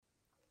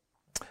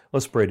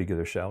Let's pray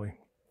together, shall we?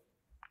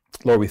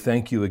 Lord, we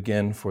thank you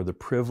again for the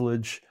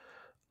privilege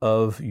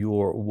of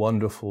your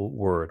wonderful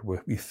word.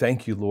 We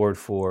thank you, Lord,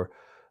 for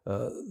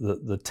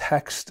the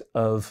text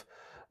of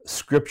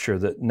Scripture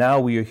that now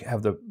we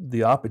have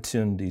the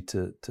opportunity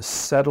to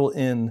settle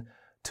in,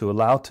 to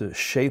allow to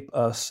shape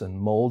us and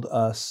mold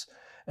us.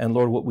 And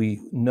Lord, what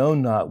we know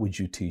not, would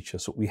you teach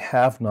us? What we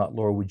have not,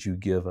 Lord, would you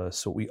give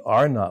us? What we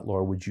are not,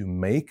 Lord, would you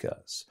make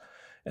us?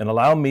 And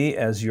allow me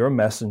as your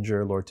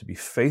messenger, Lord, to be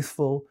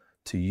faithful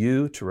to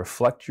you, to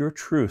reflect your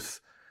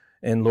truth.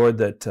 And Lord,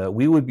 that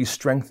we would be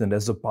strengthened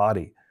as a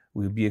body.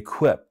 We would be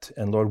equipped.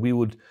 And Lord, we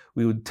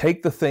would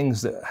take the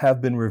things that have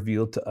been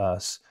revealed to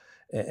us.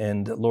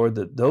 And Lord,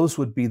 that those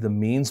would be the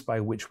means by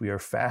which we are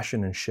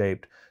fashioned and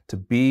shaped to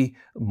be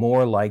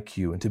more like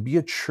you and to be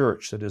a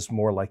church that is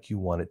more like you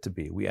want it to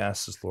be. We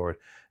ask this, Lord,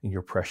 in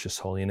your precious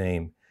holy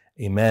name.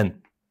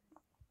 Amen.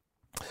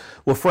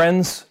 Well,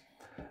 friends,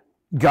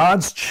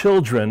 God's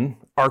children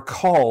are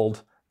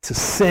called to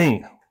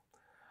sing.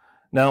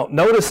 Now,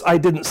 notice I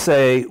didn't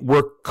say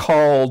we're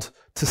called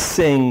to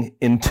sing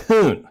in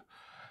tune,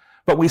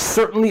 but we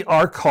certainly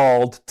are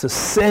called to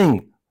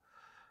sing.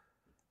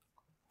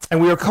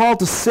 And we are called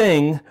to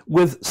sing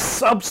with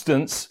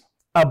substance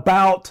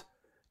about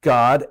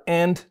God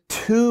and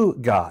to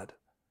God,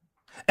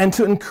 and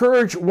to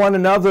encourage one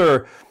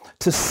another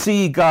to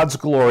see God's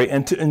glory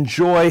and to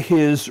enjoy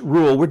his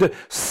rule. We're to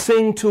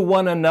sing to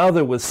one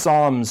another with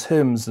psalms,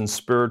 hymns, and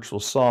spiritual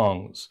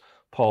songs,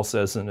 Paul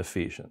says in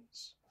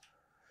Ephesians.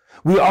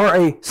 We are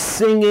a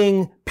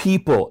singing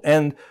people,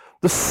 and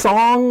the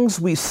songs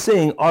we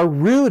sing are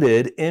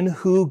rooted in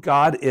who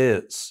God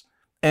is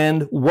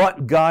and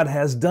what God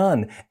has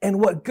done and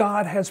what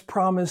God has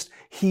promised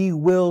he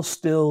will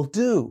still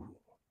do.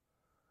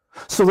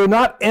 So they're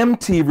not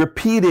empty,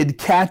 repeated,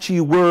 catchy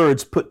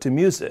words put to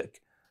music.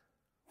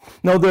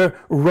 No, they're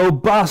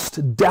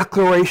robust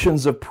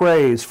declarations of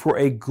praise for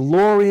a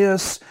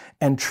glorious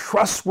and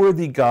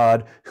trustworthy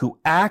God who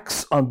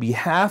acts on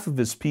behalf of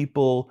his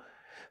people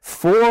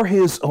for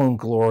his own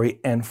glory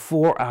and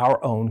for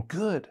our own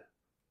good.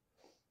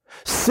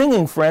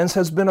 Singing, friends,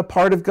 has been a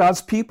part of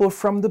God's people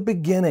from the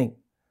beginning.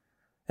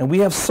 And we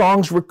have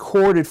songs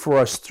recorded for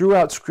us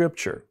throughout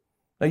Scripture.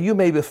 Now, you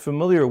may be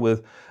familiar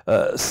with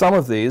some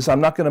of these.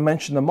 I'm not going to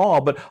mention them all,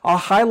 but I'll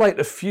highlight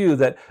a few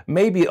that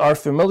maybe are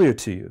familiar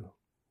to you.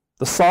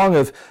 The song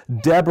of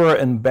Deborah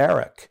and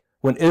Barak,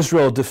 when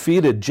Israel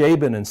defeated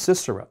Jabin and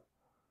Sisera.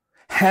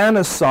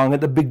 Hannah's song at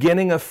the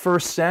beginning of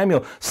 1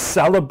 Samuel,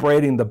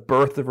 celebrating the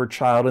birth of her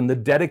child and the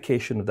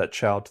dedication of that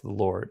child to the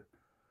Lord.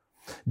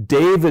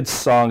 David's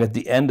song at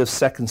the end of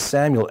 2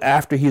 Samuel,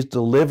 after he's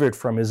delivered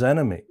from his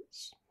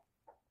enemies.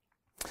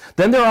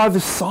 Then there are the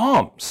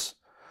Psalms,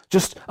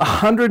 just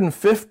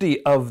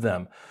 150 of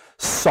them.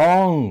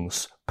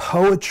 Songs,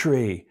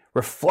 poetry,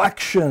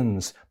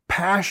 reflections,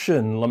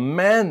 passion,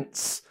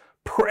 laments,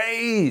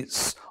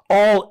 praise,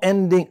 all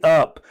ending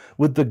up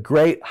with the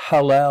great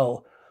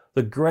Hallel,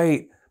 the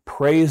great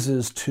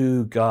praises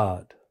to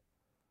God.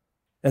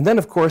 And then,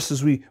 of course,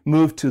 as we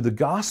move to the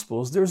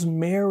Gospels, there's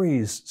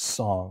Mary's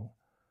song,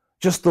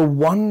 just the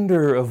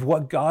wonder of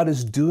what God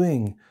is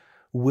doing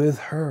with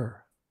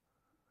her.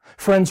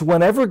 Friends,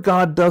 whenever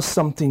God does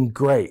something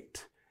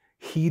great,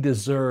 he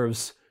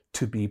deserves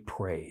to be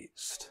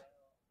praised.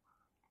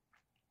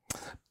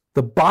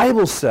 The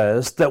Bible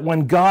says that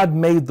when God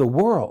made the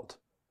world,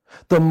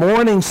 the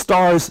morning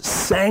stars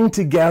sang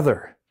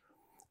together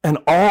and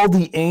all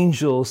the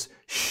angels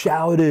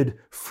shouted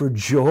for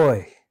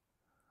joy.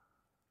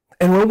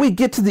 And when we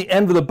get to the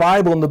end of the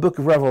Bible in the book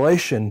of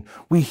Revelation,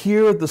 we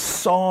hear the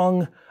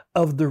song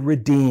of the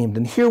redeemed.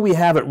 And here we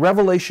have it,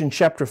 Revelation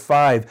chapter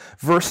 5,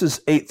 verses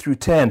 8 through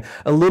 10,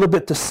 a little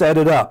bit to set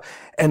it up.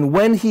 And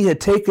when he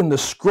had taken the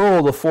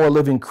scroll, the 4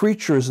 living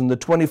creatures and the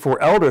 24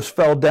 elders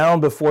fell down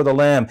before the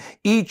Lamb,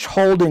 each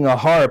holding a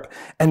harp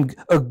and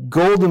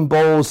golden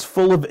bowls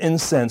full of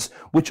incense,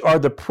 which are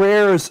the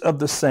prayers of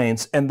the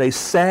saints. And they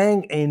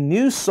sang a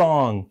new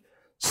song,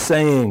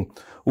 saying,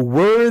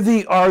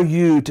 "Worthy are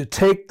you to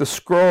take the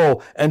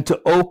scroll and to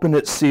open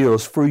its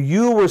seals, for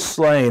you were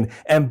slain,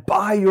 and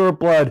by your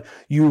blood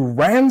you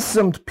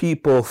ransomed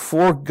people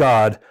for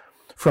God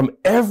from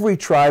every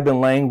tribe and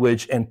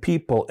language and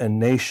people and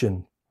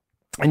nation.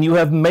 And you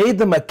have made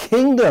them a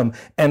kingdom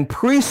and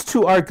priests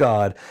to our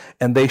God,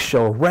 and they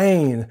shall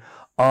reign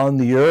on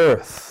the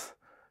earth."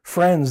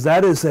 Friends,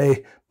 that is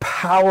a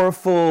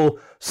powerful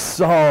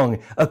song,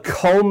 a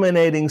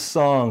culminating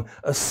song,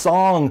 a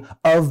song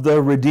of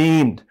the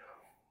redeemed.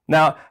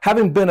 Now,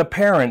 having been a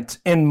parent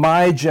in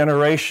my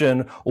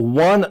generation,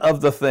 one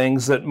of the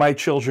things that my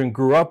children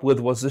grew up with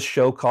was this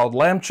show called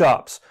Lamb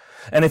Chops.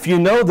 And if you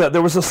know that,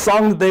 there was a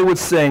song that they would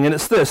sing, and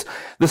it's this.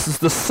 This is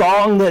the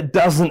song that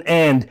doesn't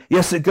end.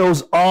 Yes, it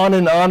goes on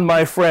and on,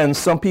 my friends.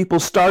 Some people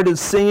started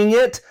singing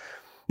it,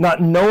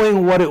 not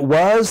knowing what it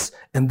was,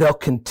 and they'll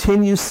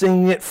continue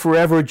singing it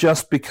forever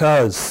just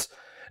because.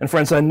 And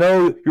friends, I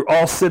know you're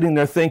all sitting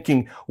there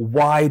thinking,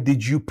 why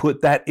did you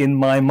put that in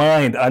my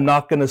mind? I'm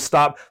not going to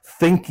stop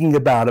thinking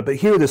about it. But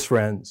hear this,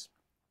 friends.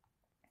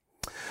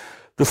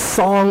 The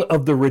song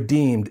of the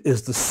redeemed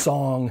is the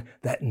song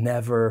that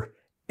never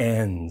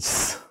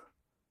ends.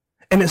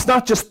 And it's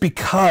not just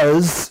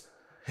because,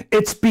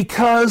 it's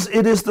because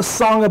it is the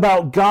song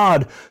about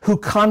God who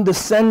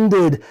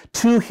condescended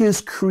to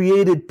his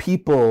created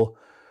people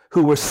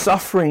who were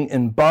suffering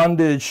in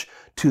bondage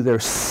to their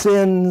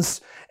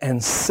sins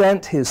and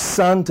sent his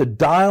son to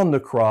die on the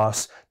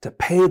cross to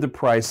pay the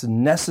price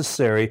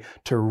necessary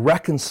to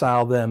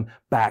reconcile them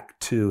back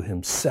to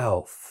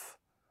himself.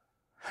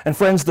 And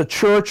friends, the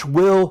church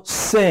will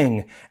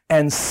sing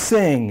and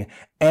sing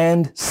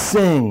and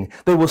sing.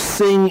 They will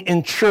sing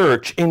in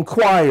church, in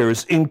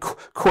choirs, in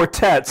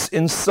quartets,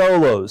 in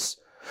solos.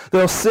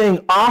 They'll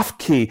sing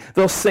off-key.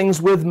 They'll sing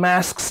with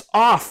masks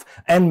off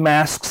and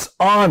masks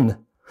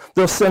on.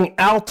 They'll sing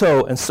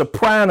alto and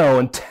soprano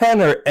and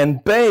tenor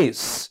and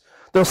bass.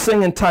 They'll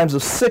sing in times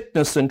of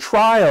sickness and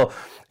trial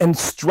and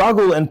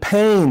struggle and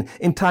pain,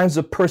 in times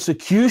of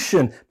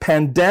persecution,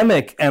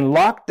 pandemic, and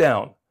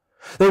lockdown.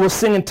 They will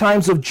sing in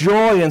times of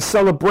joy and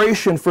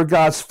celebration for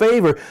God's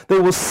favor. They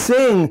will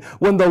sing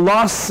when the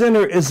lost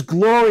sinner is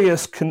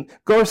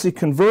gloriously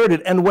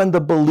converted and when the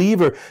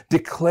believer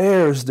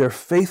declares their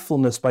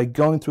faithfulness by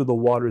going through the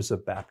waters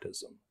of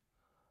baptism.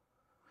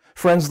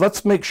 Friends,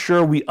 let's make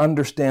sure we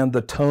understand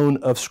the tone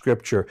of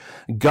Scripture.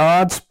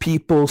 God's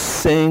people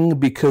sing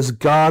because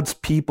God's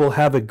people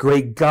have a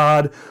great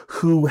God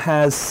who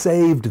has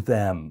saved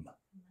them.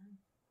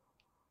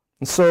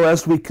 And so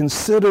as we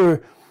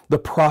consider the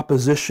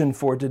proposition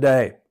for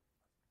today,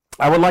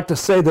 I would like to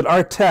say that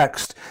our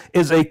text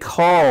is a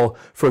call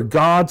for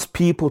God's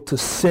people to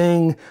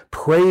sing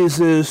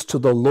praises to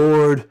the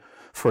Lord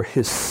for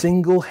his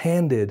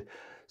single-handed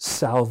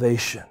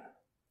salvation.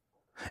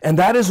 And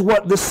that is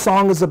what this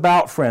song is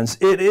about, friends.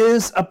 It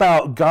is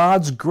about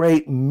God's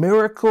great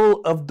miracle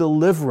of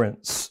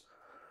deliverance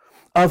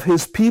of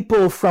his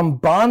people from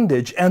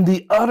bondage and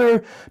the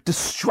utter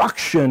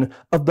destruction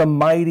of the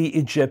mighty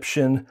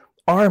Egyptian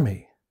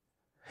army.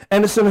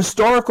 And it's an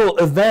historical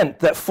event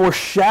that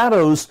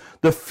foreshadows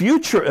the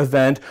future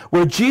event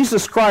where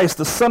Jesus Christ,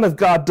 the Son of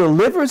God,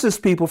 delivers his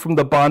people from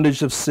the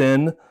bondage of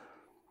sin.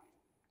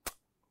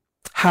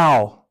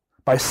 How?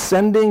 By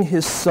sending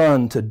his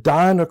Son to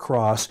die on a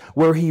cross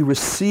where he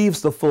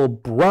receives the full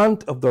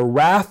brunt of the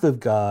wrath of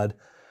God,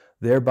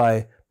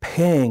 thereby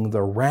paying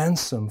the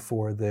ransom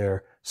for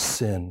their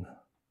sin.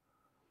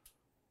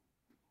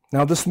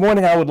 Now, this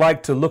morning I would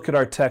like to look at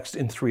our text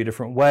in three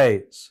different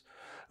ways.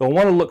 I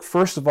want to look,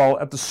 first of all,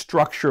 at the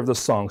structure of the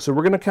song. So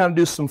we're going to kind of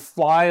do some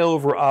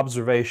flyover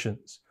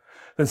observations.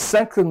 Then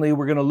secondly,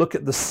 we're going to look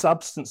at the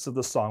substance of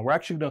the song. We're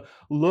actually going to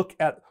look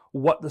at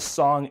what the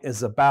song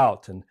is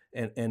about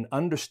and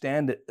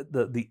understand it,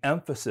 the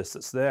emphasis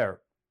that's there.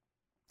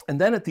 And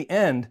then at the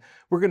end,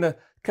 we're going to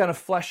kind of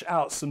flesh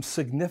out some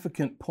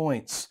significant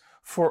points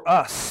for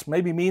us,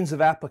 maybe means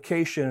of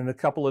application in a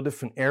couple of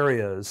different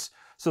areas.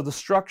 So the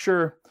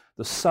structure,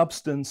 the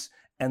substance,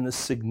 and the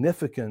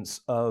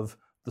significance of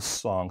the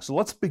song. So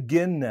let's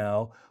begin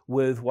now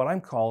with what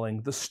I'm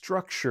calling the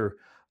structure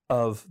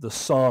of the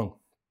song.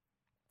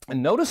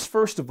 And notice,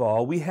 first of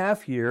all, we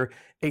have here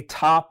a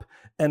top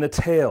and a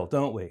tail,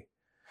 don't we?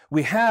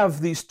 We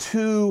have these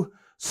two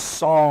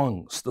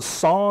songs, the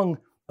song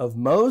of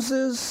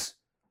Moses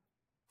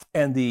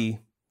and the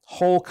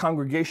whole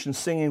congregation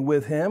singing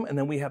with him, and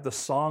then we have the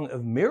song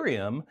of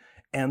Miriam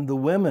and the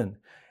women.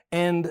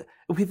 And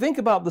if we think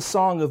about the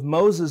song of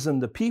Moses and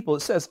the people,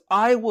 it says,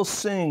 I will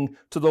sing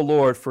to the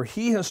Lord, for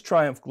he has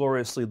triumphed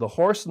gloriously. The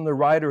horse and the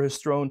rider he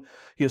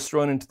has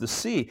thrown into the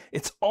sea.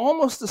 It's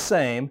almost the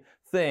same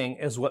thing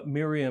as what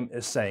Miriam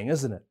is saying,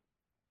 isn't it?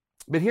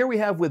 But here we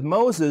have with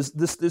Moses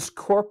this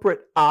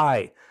corporate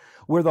I,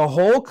 where the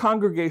whole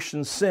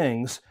congregation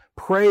sings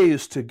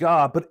praise to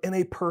God, but in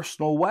a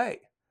personal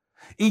way.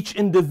 Each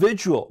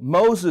individual,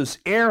 Moses,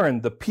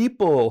 Aaron, the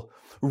people,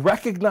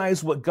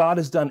 recognize what God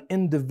has done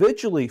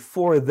individually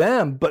for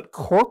them, but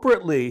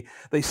corporately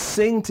they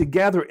sing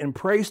together in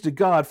praise to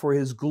God for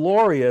his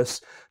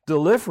glorious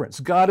deliverance.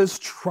 God has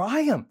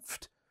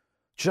triumphed,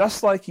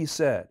 just like he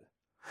said.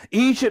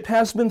 Egypt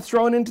has been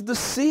thrown into the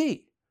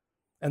sea,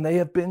 and they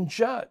have been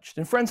judged.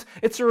 And friends,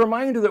 it's a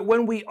reminder that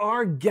when we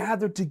are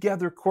gathered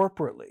together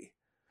corporately,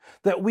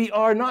 that we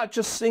are not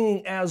just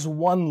singing as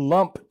one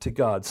lump to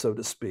God, so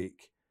to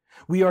speak.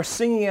 We are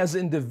singing as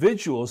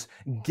individuals,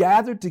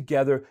 gathered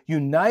together,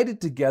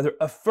 united together,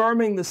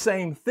 affirming the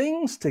same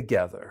things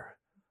together.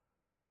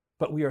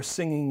 But we are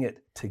singing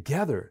it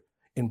together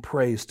in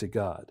praise to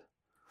God.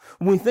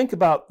 When we think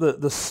about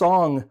the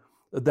song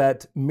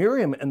that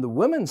Miriam and the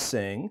women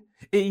sing,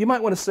 you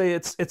might want to say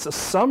it's a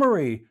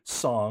summary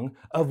song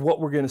of what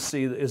we're going to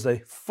see is a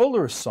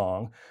fuller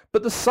song,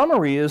 but the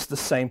summary is the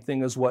same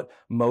thing as what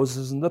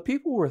Moses and the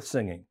people were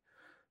singing.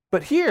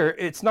 But here,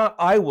 it's not,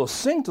 I will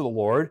sing to the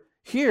Lord.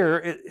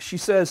 Here, she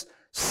says,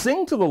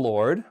 sing to the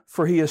Lord,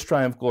 for he has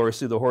triumphed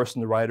gloriously, the horse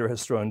and the rider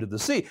has thrown into the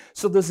sea.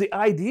 So there's the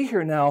idea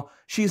here now,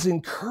 she's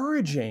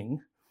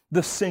encouraging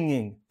the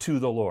singing to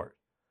the Lord.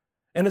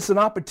 And it's an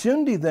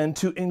opportunity then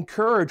to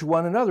encourage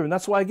one another. And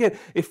that's why, again,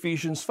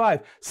 Ephesians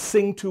 5,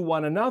 sing to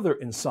one another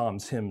in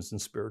psalms, hymns,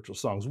 and spiritual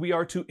songs. We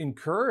are to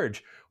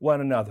encourage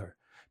one another.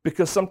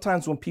 Because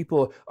sometimes when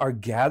people are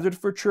gathered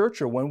for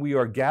church, or when we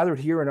are gathered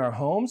here in our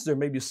homes, there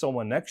may be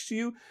someone next to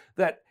you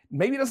that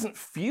maybe doesn't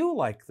feel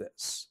like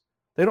this.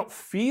 They don't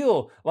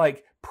feel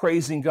like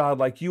praising God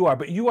like you are,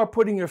 but you are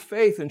putting your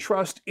faith and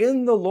trust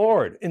in the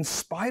Lord in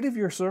spite of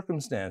your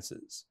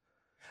circumstances.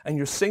 And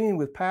you're singing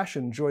with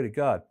passion and joy to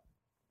God.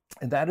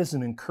 And that is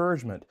an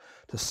encouragement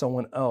to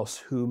someone else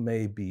who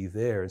may be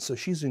there. And so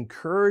she's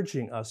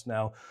encouraging us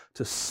now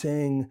to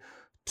sing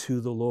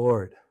to the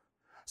Lord.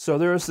 So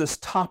there's this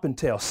top and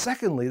tail.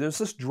 Secondly, there's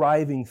this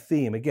driving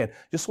theme. Again,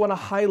 just want to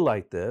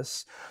highlight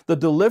this. The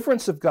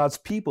deliverance of God's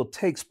people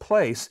takes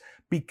place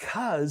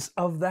because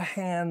of the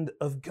hand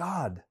of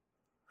God.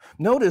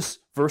 Notice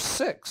verse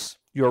 6.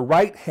 Your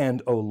right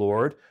hand, O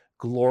Lord,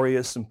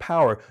 glorious in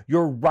power.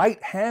 Your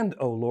right hand,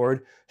 O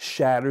Lord,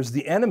 shatters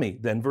the enemy.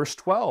 Then verse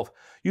 12,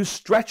 you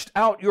stretched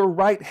out your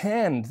right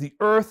hand, the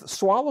earth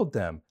swallowed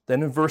them.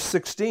 Then in verse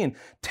 16,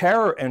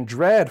 terror and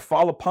dread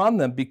fall upon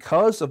them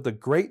because of the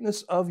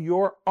greatness of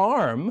your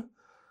arm.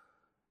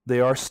 They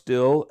are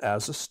still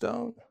as a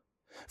stone.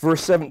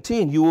 Verse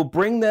 17, you will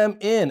bring them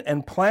in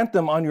and plant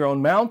them on your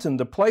own mountain,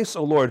 the place,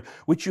 O Lord,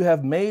 which you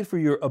have made for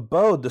your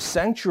abode, the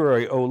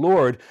sanctuary, O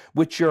Lord,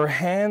 which your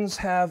hands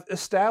have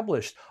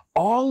established.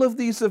 All of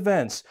these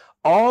events,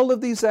 all of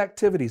these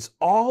activities,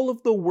 all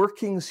of the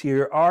workings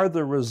here are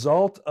the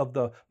result of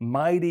the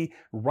mighty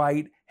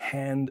right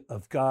hand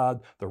of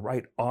God, the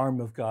right arm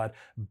of God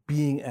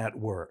being at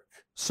work.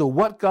 So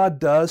what God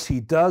does, he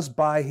does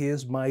by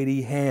his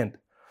mighty hand,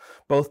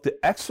 both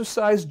to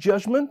exercise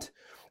judgment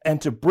and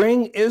to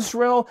bring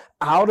Israel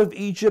out of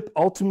Egypt,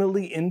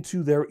 ultimately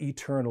into their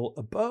eternal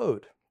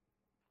abode.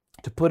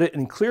 To put it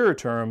in clearer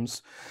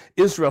terms,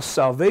 Israel's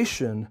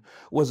salvation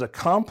was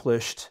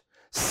accomplished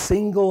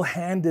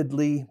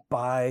single-handedly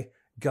by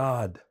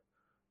God.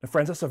 And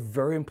friends, that's a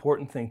very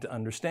important thing to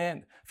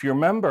understand. If you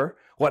remember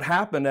what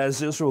happened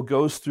as Israel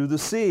goes through the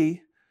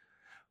sea,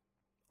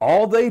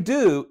 all they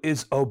do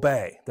is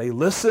obey. They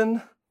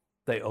listen,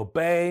 they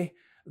obey,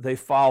 they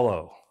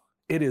follow.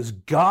 It is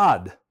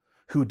God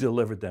who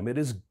delivered them. It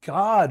is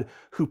God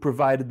who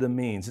provided the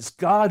means. It's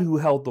God who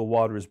held the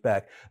waters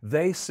back.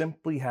 They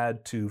simply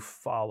had to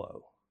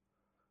follow.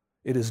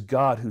 It is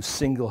God who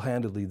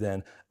single-handedly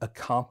then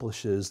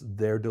accomplishes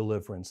their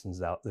deliverance and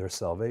their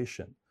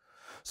salvation.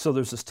 So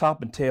there's this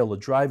top and tail, a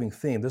driving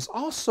theme. There's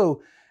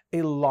also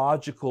a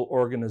logical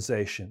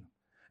organization.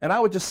 And I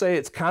would just say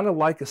it's kind of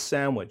like a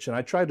sandwich. And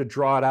I tried to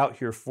draw it out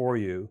here for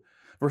you.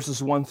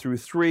 Verses 1 through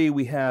 3,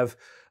 we have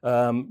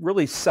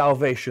really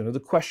salvation, or the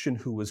question,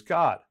 who is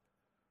God?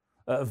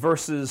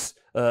 Verses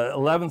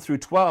 11 through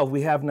 12,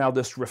 we have now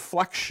this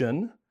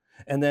reflection.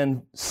 And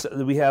then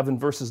we have in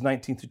verses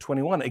 19 through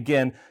 21,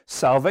 again,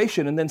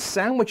 salvation. And then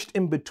sandwiched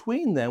in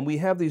between them, we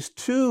have these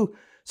two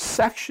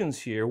sections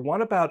here,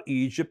 one about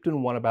Egypt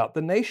and one about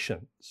the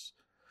nations.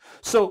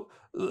 So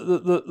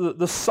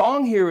the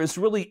song here is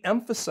really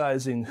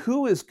emphasizing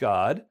who is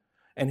God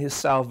and his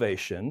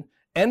salvation,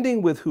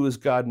 ending with who is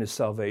God and his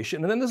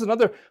salvation. And then there's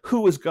another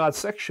who is God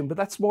section, but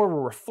that's more of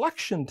a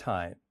reflection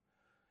time.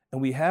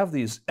 And we have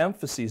these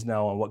emphases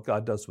now on what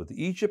God does with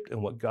Egypt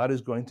and what God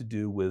is going to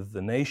do with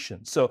the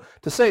nation. So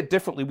to say it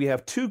differently, we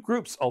have two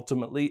groups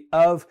ultimately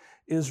of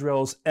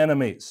Israel's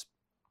enemies.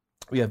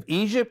 We have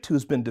Egypt,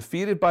 who's been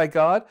defeated by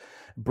God,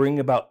 bringing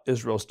about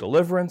Israel's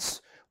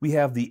deliverance. We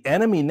have the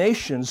enemy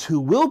nations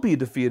who will be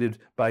defeated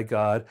by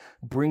God,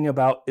 bring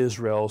about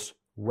Israel's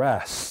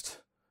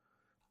rest.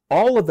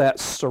 All of that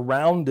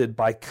surrounded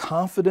by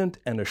confident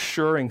and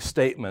assuring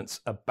statements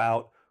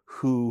about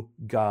who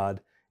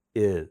God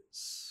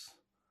is.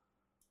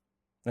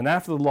 And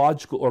after the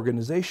logical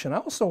organization, I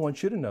also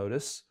want you to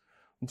notice,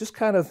 and just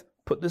kind of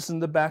put this in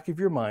the back of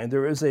your mind,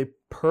 there is a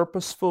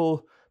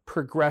purposeful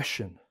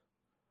progression.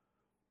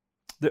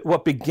 That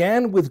what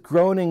began with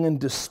groaning and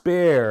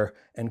despair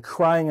and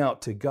crying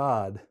out to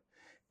God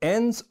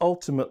ends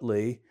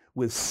ultimately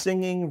with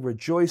singing,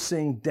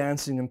 rejoicing,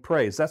 dancing, and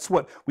praise. That's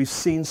what we've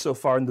seen so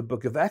far in the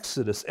book of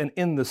Exodus. And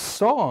in the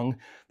song,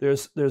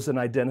 there's an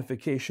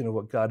identification of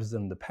what God has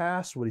done in the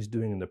past, what he's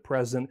doing in the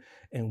present,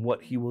 and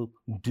what he will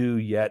do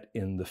yet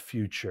in the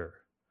future.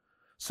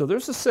 So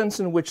there's a sense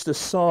in which the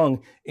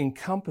song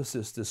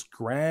encompasses this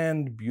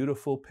grand,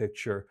 beautiful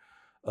picture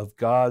of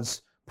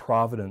God's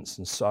providence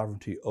and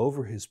sovereignty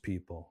over his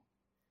people.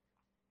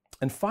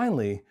 And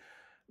finally,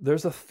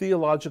 there's a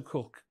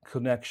theological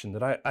connection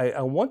that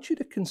I want you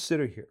to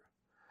consider here.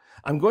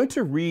 I'm going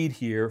to read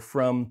here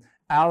from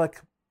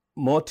Alec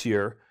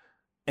Motyer,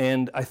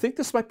 and I think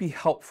this might be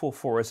helpful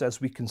for us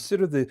as we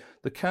consider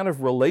the kind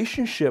of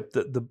relationship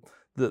that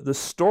the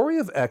story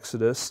of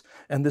Exodus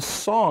and this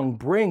song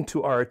bring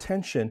to our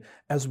attention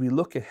as we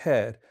look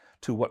ahead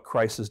to what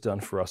Christ has done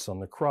for us on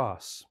the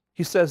cross.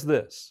 He says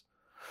this: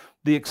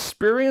 the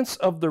experience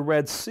of the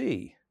Red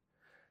Sea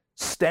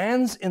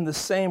stands in the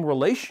same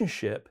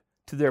relationship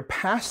to their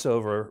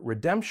Passover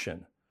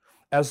redemption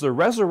as the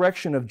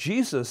resurrection of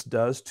Jesus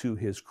does to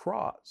his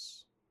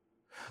cross.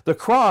 The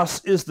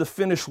cross is the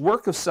finished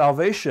work of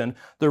salvation.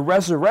 The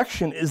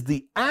resurrection is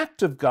the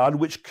act of God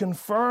which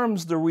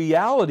confirms the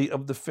reality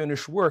of the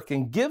finished work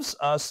and gives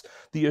us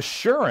the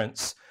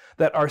assurance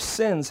that our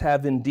sins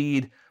have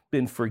indeed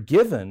been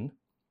forgiven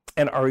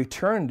and our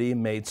eternity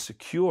made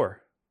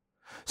secure.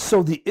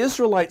 So the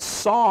Israelites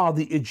saw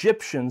the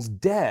Egyptians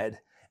dead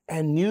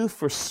and knew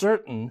for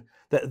certain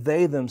that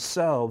they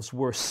themselves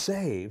were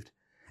saved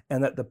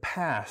and that the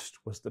past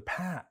was the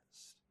past.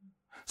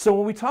 So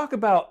when we talk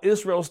about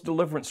Israel's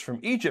deliverance from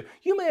Egypt,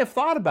 you may have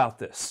thought about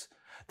this.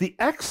 The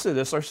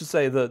Exodus, or I should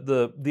say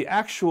the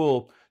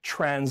actual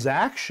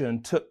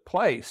transaction took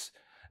place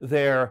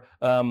there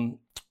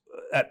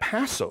at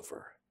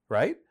Passover,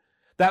 right?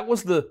 That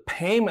was the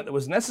payment that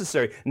was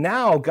necessary.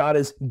 Now God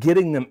is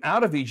getting them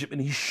out of Egypt,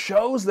 and he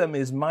shows them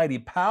his mighty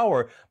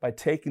power by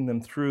taking them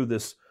through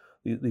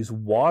these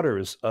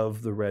waters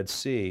of the Red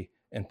Sea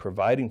and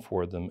providing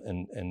for them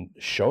and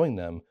showing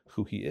them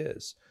who he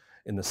is.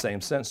 In the same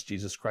sense,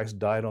 Jesus Christ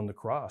died on the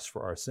cross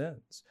for our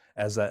sins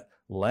as that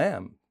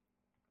lamb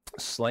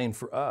slain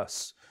for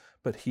us.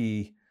 But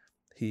he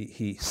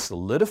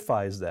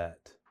solidifies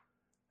that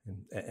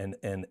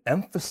and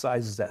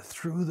emphasizes that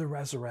through the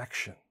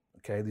resurrection.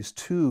 Okay, these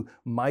two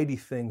mighty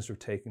things are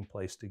taking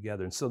place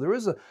together. And so there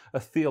is a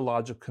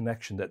theological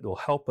connection that will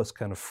help us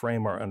kind of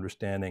frame our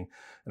understanding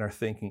and our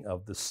thinking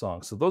of this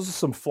song. So those are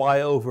some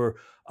flyover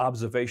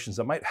observations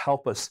that might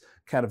help us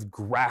kind of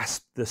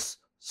grasp this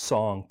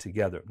song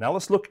together. Now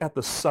let's look at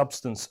the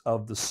substance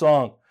of the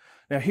song.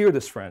 Now hear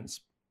this,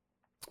 friends.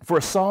 For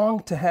a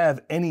song to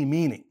have any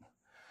meaning,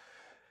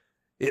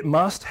 it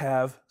must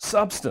have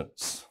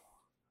substance.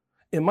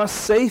 It must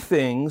say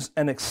things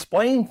and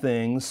explain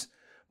things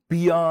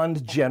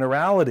beyond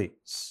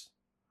generalities.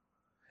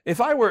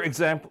 If I were,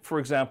 for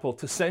example,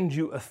 to send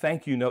you a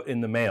thank you note in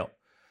the mail,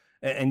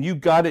 and you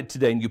got it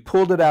today, and you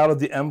pulled it out of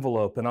the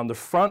envelope, and on the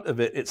front of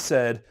it, it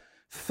said,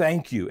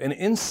 "Thank you." And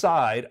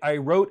inside, I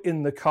wrote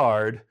in the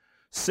card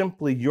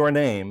simply your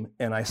name,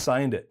 and I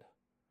signed it.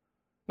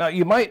 Now,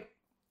 you might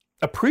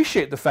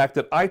appreciate the fact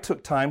that I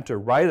took time to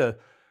write a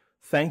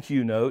thank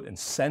you note and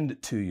send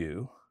it to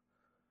you.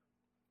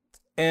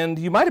 And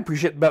you might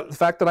appreciate the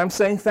fact that I'm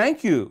saying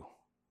thank you.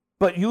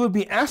 But you would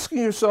be asking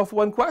yourself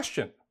one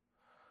question.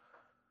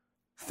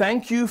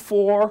 Thank you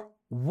for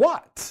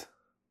what?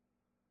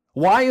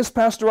 Why is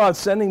Pastor Rod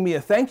sending me a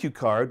thank you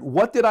card?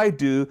 What did I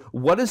do?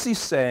 What is he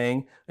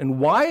saying? And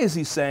why is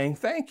he saying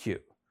thank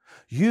you?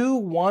 You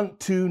want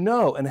to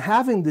know, and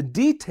having the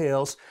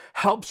details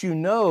helps you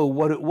know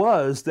what it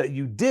was that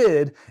you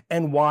did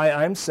and why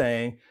I'm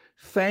saying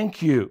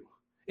thank you.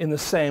 In the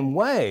same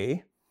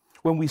way,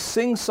 when we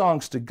sing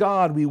songs to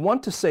God, we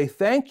want to say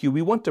thank you.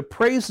 We want to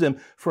praise him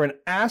for an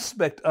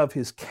aspect of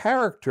his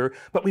character,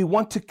 but we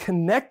want to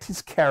connect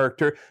his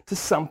character to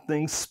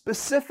something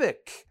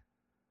specific.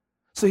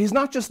 So he's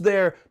not just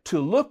there to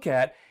look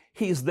at,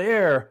 he's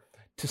there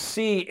to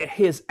see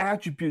his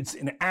attributes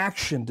in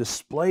action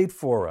displayed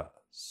for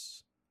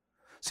us.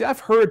 See,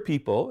 I've heard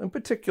people, in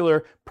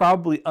particular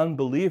probably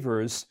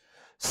unbelievers,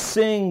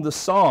 sing the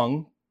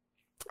song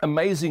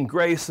Amazing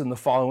Grace in the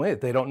following way.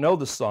 They don't know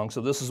the song,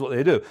 so this is what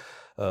they do.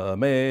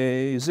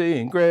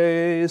 Amazing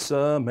grace,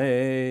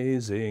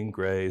 amazing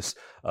grace,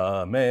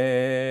 amazing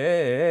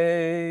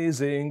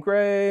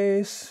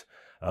grace,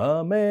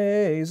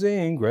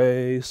 amazing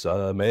grace,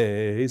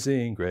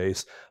 amazing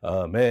grace,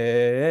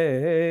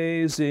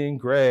 amazing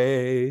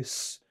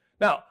grace.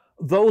 Now,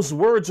 those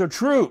words are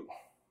true.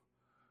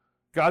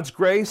 God's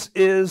grace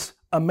is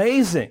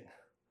amazing.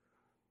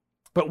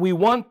 But we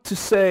want to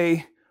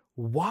say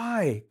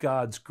why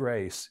God's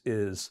grace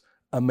is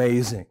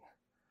amazing.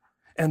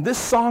 And this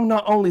song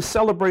not only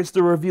celebrates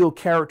the revealed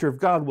character of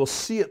God, we'll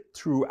see it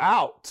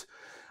throughout,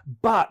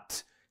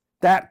 but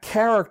that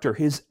character,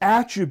 his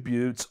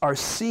attributes, are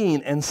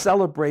seen and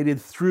celebrated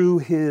through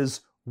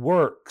his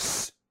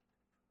works.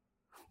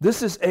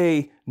 This is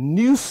a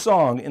new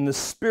song in the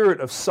spirit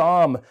of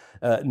Psalm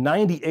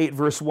 98,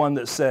 verse 1,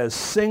 that says,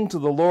 "Sing to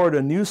the Lord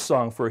a new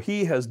song, for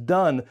he has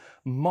done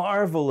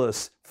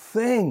marvelous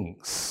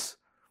things."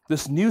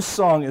 This new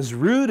song is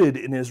rooted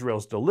in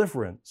Israel's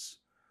deliverance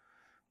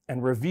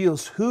and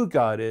reveals who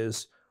God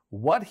is,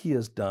 what he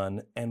has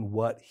done, and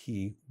what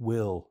he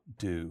will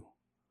do.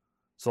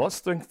 So let's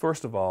think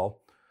first of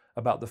all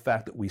about the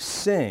fact that we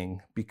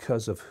sing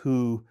because of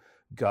who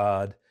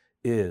God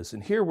is.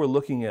 And here we're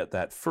looking at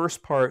that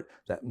first part,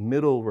 that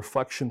middle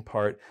reflection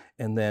part,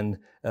 and then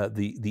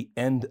the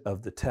end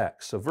of the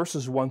text. So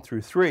verses 1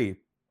 through 3,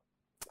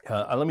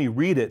 let me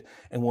read it,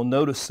 and we'll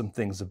notice some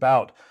things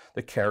about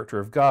the character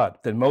of God.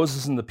 Then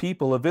Moses and the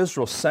people of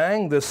Israel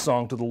sang this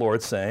song to the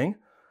Lord, saying,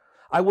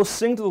 "I will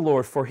sing to the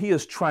Lord, for he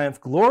has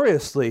triumphed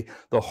gloriously.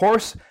 The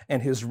horse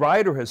and his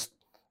rider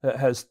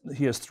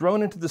he has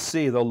thrown into the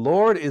sea. The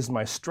Lord is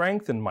my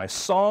strength and my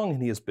song,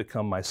 and he has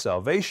become my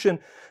salvation.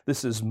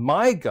 This is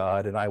my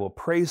God, and I will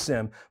praise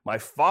him, my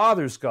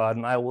father's God,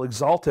 and I will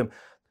exalt him.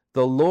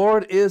 The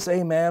Lord is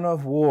a man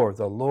of war.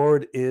 The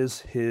Lord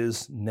is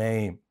his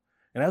name."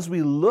 And as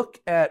we look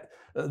at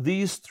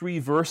these three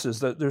verses,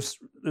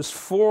 there's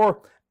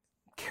four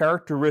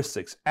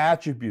characteristics,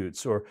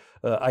 attributes, or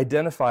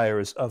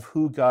identifiers of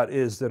who God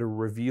is that are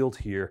revealed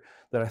here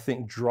that I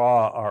think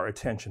draw our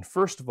attention.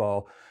 First of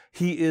all,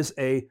 he is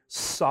a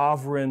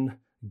sovereign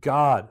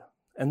God.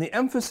 And the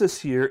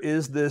emphasis here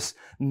is this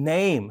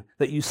name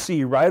that you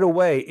see right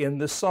away in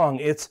this song.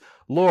 It's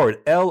Lord,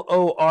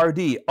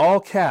 L-O-R-D, all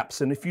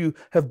caps. And if you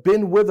have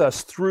been with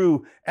us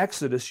through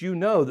Exodus, you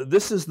know that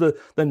this is the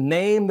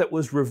name that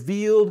was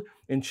revealed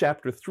in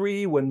chapter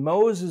 3 when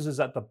Moses is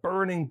at the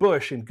burning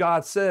bush and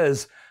God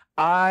says,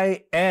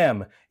 I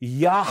am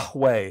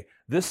Yahweh.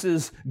 This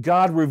is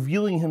God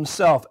revealing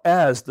himself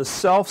as the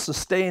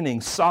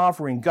self-sustaining,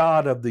 sovereign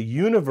God of the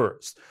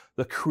universe,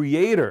 the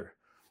creator,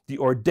 the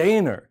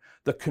ordainer,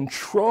 the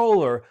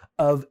controller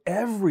of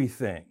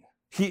everything.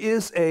 He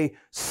is a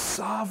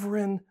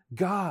sovereign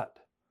God.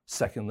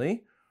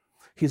 Secondly,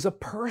 he's a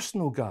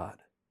personal God.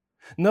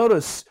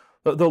 Notice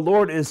the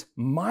Lord is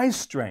my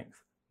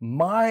strength,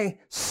 my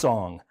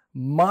song,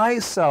 my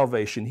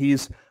salvation.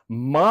 He's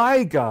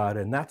my God,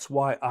 and that's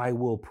why I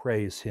will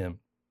praise him.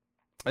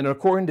 And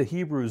according to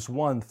Hebrews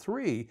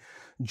 1:3,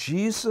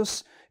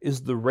 Jesus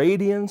is the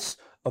radiance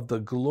of the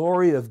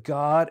glory of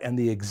God and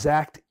the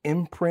exact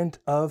imprint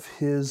of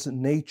his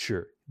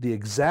nature. The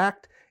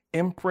exact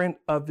imprint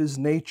of his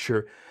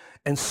nature.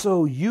 And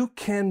so you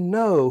can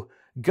know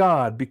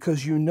God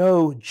because you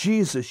know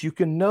Jesus. You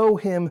can know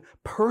him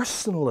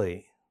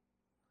personally.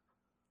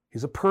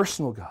 He's a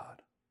personal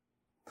God.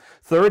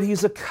 Third,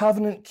 he's a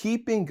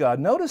covenant-keeping God.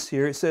 Notice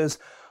here it says,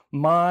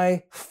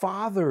 my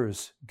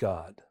Father's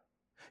God.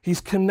 He's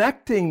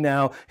connecting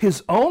now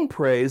his own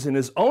praise and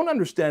his own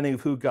understanding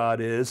of who God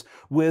is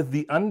with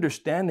the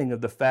understanding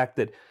of the fact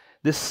that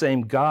this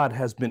same God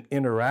has been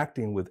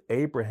interacting with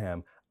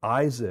Abraham,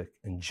 Isaac,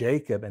 and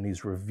Jacob, and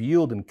he's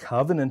revealed and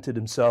covenanted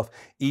himself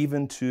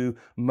even to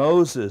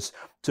Moses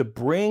to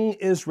bring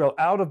Israel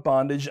out of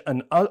bondage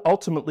and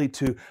ultimately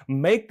to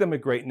make them a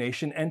great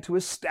nation and to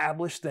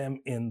establish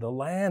them in the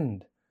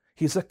land.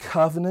 He's a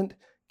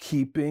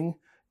covenant-keeping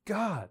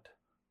God.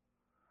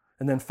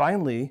 And then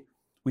finally,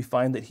 we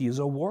find that he is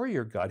a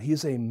warrior God. He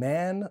is a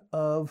man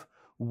of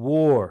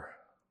war.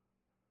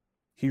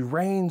 He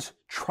reigns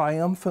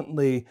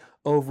triumphantly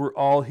over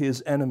all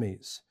his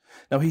enemies.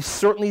 Now, he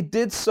certainly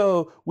did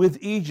so with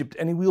Egypt,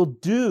 and he will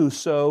do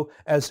so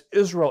as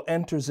Israel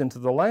enters into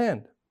the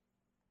land.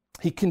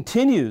 He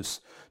continues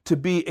to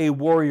be a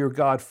warrior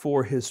God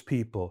for his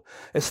people,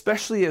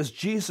 especially as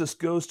Jesus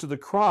goes to the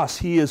cross.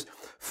 He is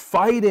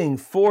fighting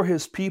for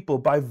his people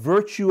by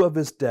virtue of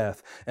his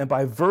death and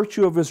by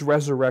virtue of his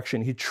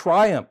resurrection. He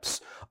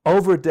triumphs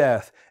over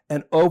death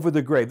and over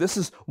the grave. This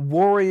is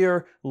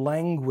warrior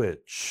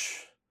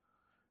language.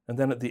 And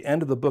then at the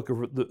end of the book of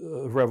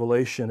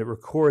Revelation, it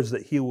records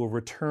that he will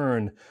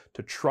return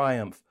to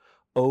triumph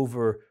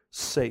over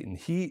Satan.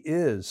 He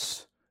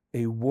is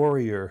a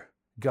warrior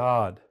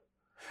God.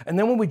 And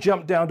then when we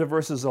jump down to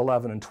verses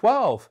 11 and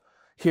 12,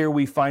 here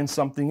we find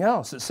something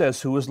else. It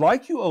says, who is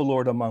like you, O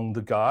Lord, among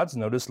the gods?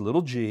 Notice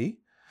little g.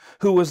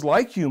 Who is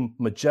like you,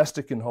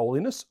 majestic in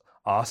holiness,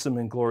 awesome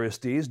in glorious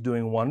deeds,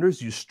 doing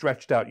wonders? You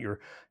stretched out your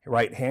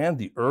right hand,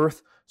 the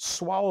earth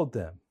swallowed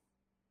them.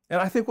 And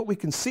I think what we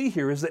can see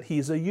here is that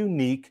he's a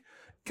unique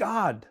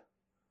God.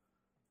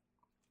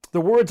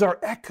 The words are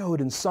echoed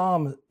in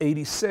Psalm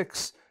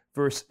 86,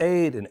 verse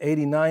 8, and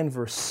 89,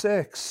 verse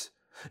 6.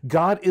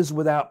 God is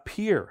without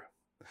peer.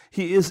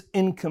 He is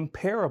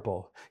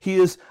incomparable. He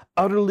is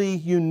utterly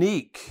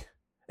unique.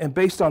 And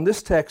based on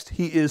this text,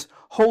 he is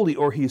holy,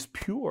 or he's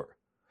pure.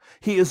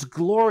 He is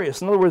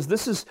glorious. In other words,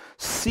 this is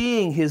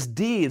seeing his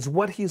deeds,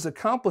 what he's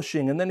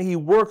accomplishing, and then he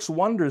works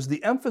wonders.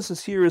 The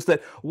emphasis here is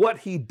that what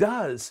he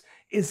does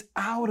is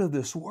out of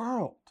this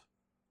world.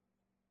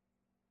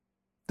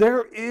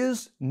 There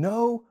is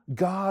no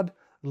God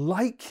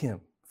like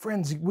him.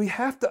 Friends, we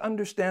have to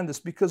understand this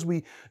because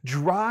we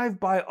drive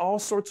by all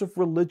sorts of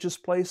religious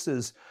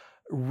places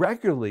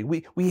regularly.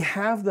 We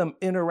have them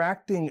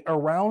interacting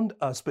around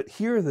us, but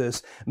hear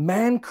this,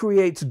 man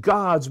creates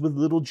gods with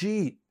little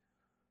g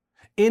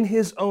in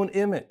his own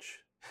image.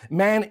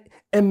 Man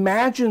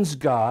imagines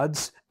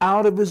gods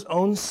out of his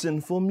own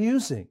sinful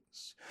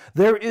musings.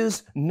 There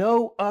is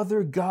no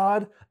other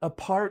God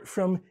apart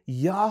from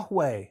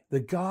Yahweh, the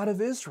God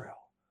of Israel.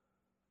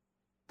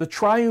 The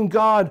triune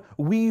God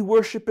we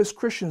worship as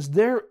Christians.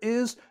 There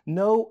is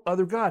no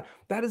other God.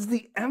 That is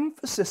the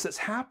emphasis that's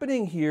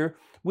happening here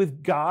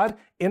with God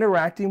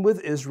interacting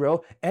with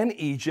Israel and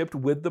Egypt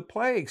with the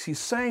plagues. He's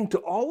saying to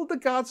all of the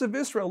gods of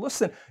Israel,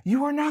 listen,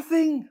 you are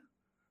nothing.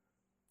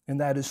 And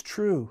that is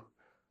true.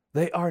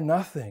 They are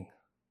nothing.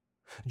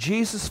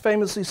 Jesus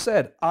famously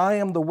said, I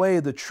am the way,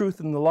 the truth,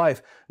 and the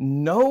life.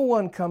 No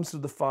one comes to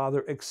the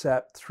Father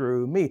except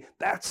through me.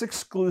 That's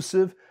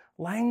exclusive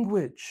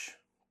language.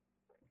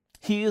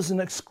 He is an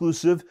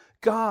exclusive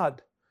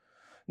God.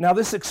 Now,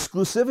 this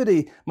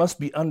exclusivity must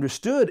be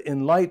understood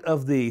in light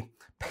of the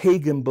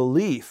pagan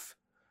belief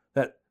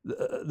that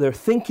they're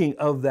thinking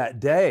of that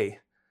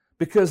day,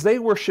 because they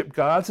worship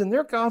gods, and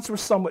their gods were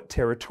somewhat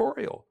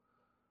territorial.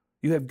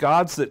 You have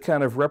gods that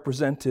kind of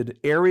represented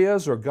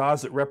areas or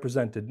gods that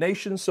represented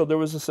nations. So there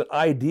was this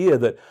idea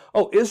that,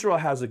 oh, Israel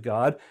has a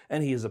God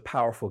and he is a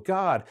powerful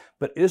God.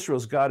 But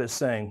Israel's God is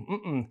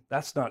saying,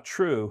 that's not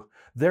true.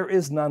 There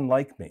is none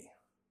like me.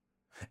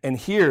 And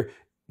here,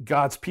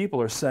 God's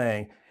people are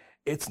saying,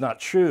 it's not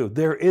true.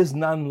 There is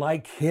none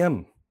like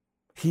him.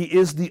 He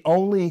is the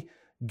only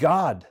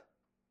God.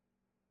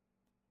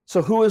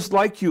 So who is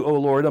like you, O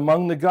Lord,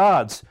 among the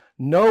gods?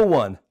 No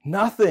one,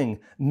 nothing,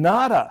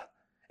 nada.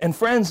 And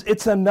friends,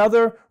 it's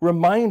another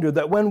reminder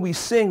that when we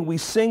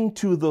sing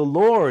to the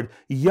Lord,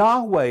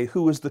 Yahweh,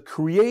 who is the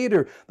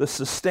creator, the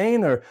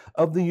sustainer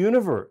of the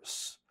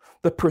universe.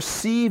 The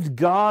perceived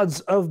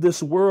gods of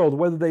this world,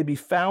 whether they be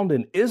found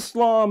in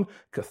Islam,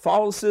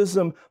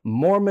 Catholicism,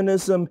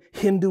 Mormonism,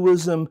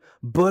 Hinduism,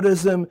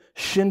 Buddhism,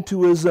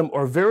 Shintoism,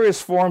 or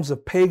various forms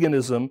of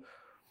paganism,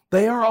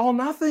 they are all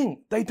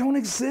nothing. They don't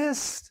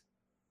exist.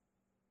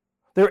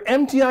 They're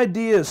empty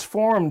ideas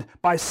formed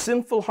by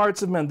sinful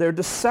hearts of men. They're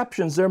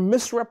deceptions. They're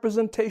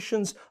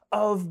misrepresentations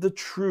of the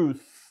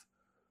truth.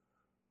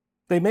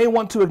 They may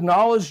want to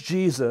acknowledge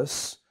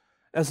Jesus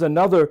as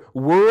another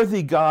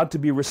worthy God to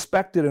be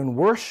respected and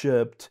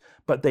worshiped,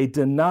 but they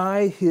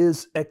deny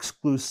his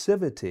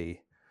exclusivity,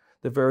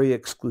 the very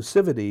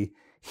exclusivity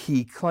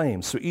he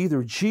claims. So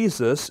either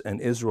Jesus and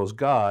Israel's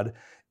God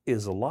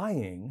is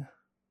lying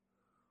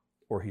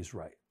or he's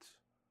right.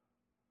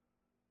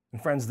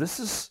 And friends, this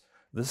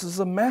is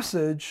a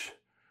message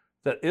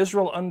that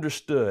Israel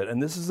understood,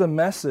 and this is a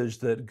message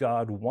that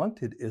God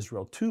wanted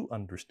Israel to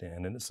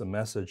understand, and it's a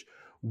message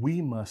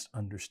we must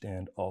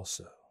understand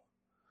also.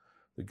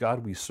 The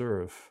God we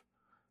serve,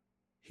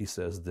 he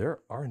says, there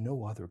are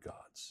no other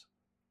gods.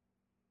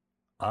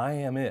 I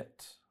am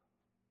it.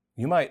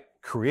 You might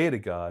create a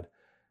God,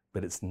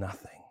 but it's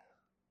nothing.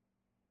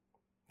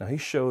 Now he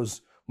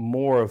shows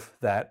more of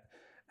that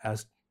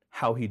as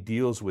how he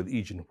deals with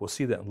Egypt. We'll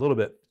see that in a little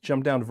bit.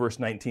 Jump down to verse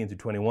 19 through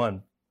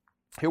 21.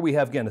 Here we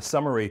have, again, a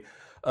summary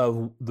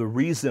of the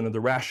reason and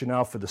the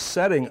rationale for the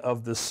setting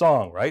of this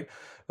song, right?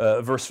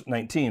 Verse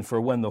 19,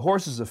 for when the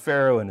horses of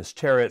Pharaoh and his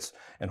chariots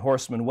and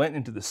horsemen went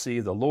into the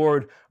sea, the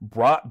Lord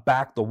brought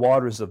back the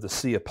waters of the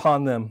sea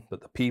upon them, but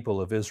the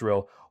people of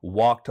Israel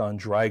walked on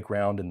dry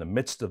ground in the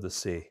midst of the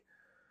sea.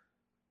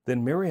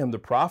 Then Miriam the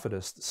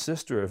prophetess, the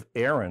sister of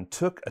Aaron,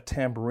 took a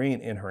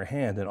tambourine in her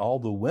hand, and all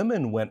the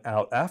women went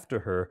out after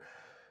her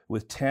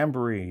with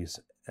tambourines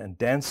and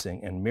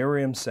dancing, and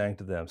Miriam sang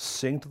to them,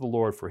 sing to the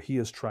Lord, for he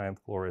has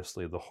triumphed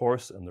gloriously. The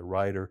horse and the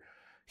rider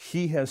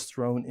he has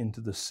thrown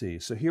into the sea.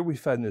 So here we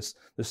find this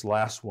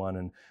last one,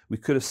 and we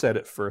could have said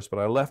it first, but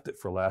I left it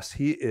for last.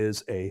 He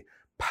is a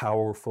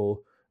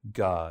powerful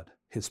God.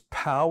 His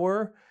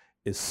power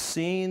is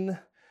seen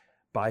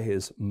by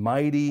his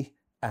mighty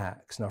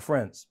acts. Now,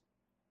 friends,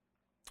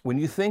 when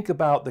you think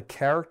about the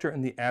character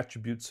and the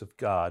attributes of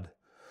God,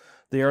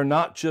 they are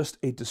not just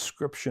a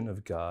description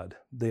of God.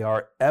 They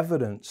are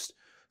evidenced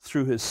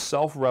through his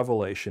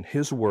self-revelation,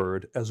 his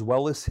word, as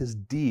well as his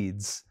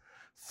deeds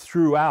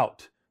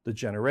throughout the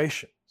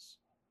generations.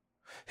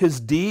 His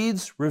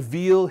deeds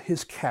reveal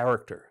his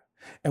character.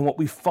 And what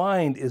we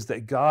find is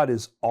that God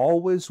is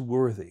always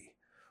worthy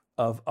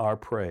of our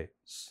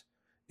praise.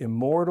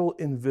 Immortal,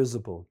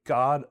 invisible,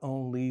 God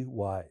only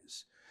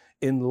wise.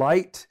 In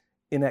light,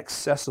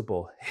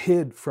 inaccessible,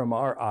 hid from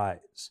our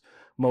eyes.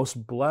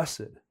 Most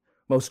blessed,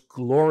 most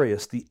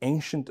glorious, the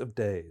Ancient of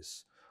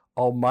Days.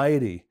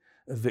 Almighty,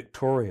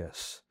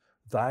 victorious,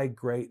 thy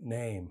great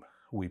name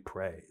we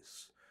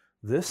praise.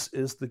 This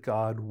is the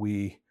God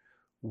we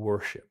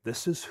worship.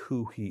 This is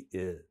who he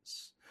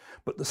is.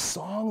 But the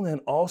song then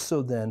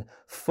also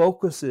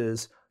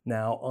focuses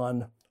now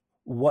on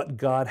what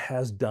God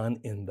has done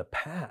in the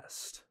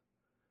past.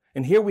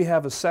 And here we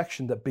have a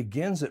section that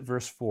begins at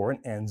verse 4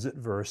 and ends at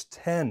verse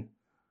 10.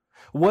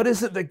 What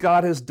is it that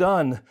God has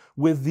done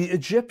with the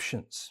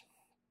Egyptians?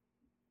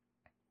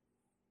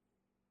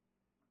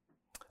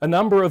 A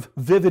number of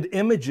vivid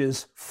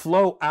images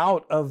flow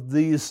out of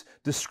these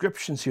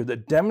descriptions here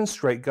that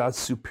demonstrate God's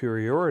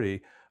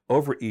superiority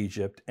over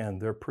Egypt and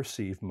their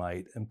perceived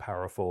might and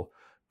powerful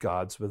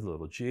gods with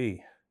little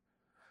g.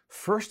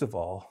 First of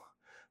all,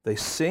 they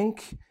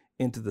sink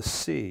into the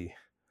sea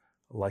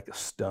like a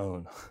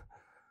stone.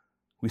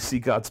 We see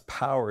God's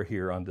power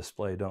here on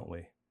display, don't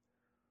we?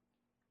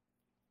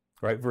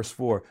 Right, verse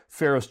 4,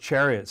 Pharaoh's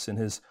chariots and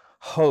his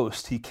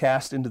host he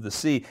cast into the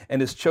sea,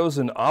 and his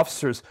chosen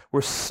officers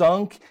were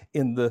sunk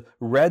in the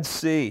Red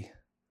Sea.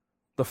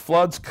 The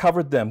floods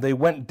covered them. They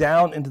went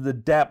down into the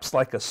depths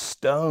like a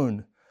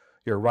stone.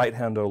 Your right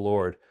hand, O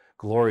Lord,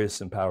 glorious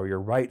in power.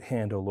 Your right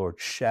hand, O Lord,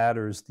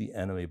 shatters the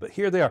enemy. But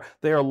here they are.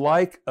 They are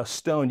like a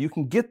stone. You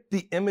can get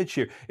the image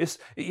here.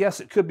 Yes,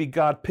 it could be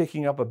God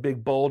picking up a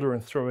big boulder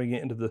and throwing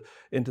it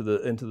into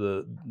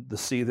the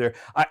sea there.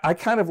 I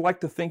kind of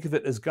like to think of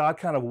it as God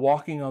kind of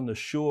walking on the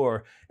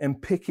shore and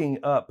picking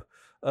up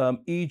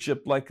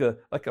Egypt like a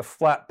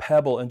flat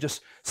pebble and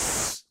just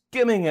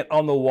skimming it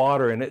on the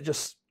water, and it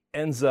just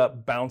ends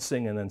up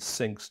bouncing and then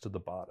sinks to the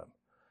bottom.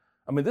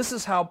 I mean, this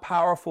is how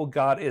powerful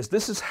God is.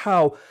 This is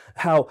how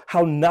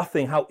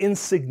nothing, how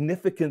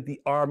insignificant the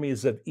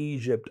armies of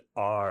Egypt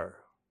are.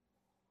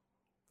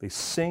 They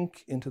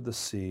sink into the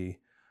sea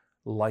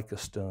like a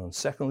stone.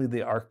 Secondly,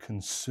 they are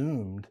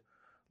consumed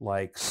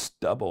like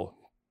stubble.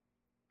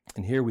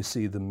 And here we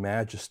see the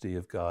majesty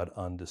of God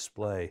on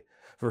display.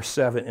 Verse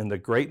 7, in the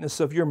greatness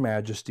of your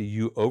majesty,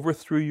 you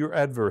overthrew your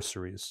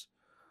adversaries.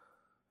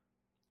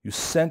 You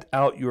sent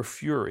out your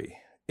fury.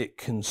 It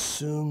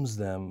consumes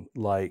them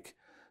like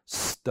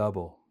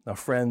stubble. Now,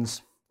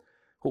 friends,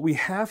 what we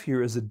have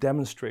here is a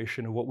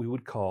demonstration of what we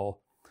would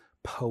call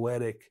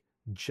poetic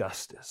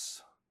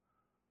justice.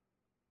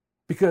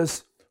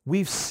 Because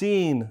we've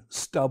seen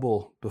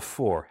stubble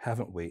before,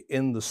 haven't we,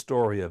 in the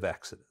story of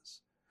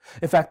Exodus.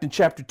 In fact, in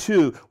chapter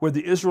 2, where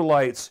the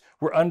Israelites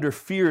were under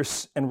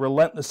fierce and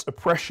relentless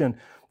oppression,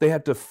 they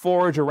had to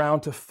forage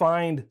around to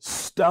find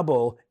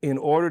stubble in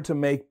order to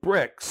make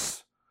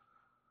bricks.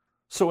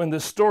 So in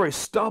this story,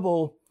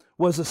 stubble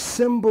was a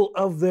symbol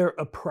of their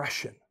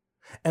oppression.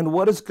 And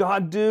what does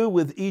God do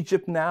with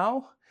Egypt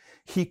now?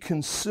 He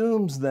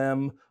consumes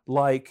them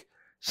like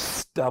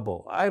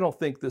stubble. I don't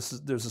think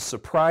there's a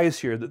surprise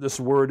here that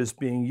this word is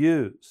being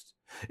used.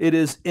 It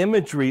is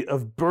imagery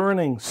of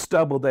burning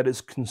stubble that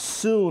is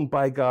consumed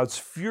by God's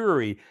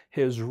fury,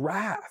 his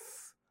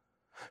wrath.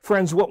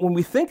 Friends, when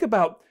we think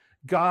about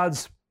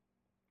God's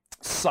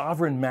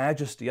sovereign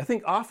majesty, I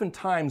think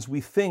oftentimes we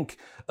think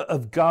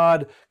of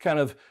God kind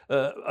of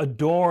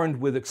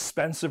adorned with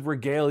expensive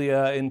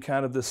regalia in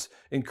kind of this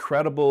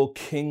incredible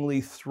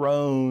kingly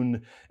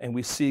throne, and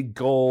we see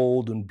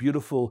gold and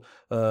beautiful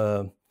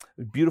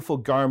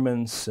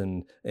garments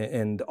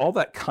and all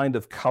that kind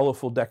of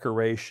colorful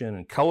decoration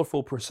and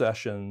colorful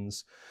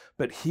processions.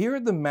 But here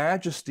the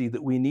majesty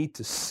that we need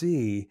to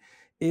see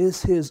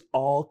is his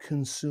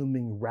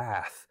all-consuming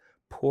wrath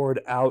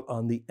poured out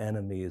on the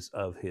enemies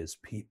of his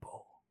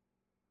people.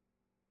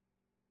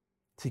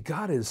 See,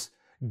 God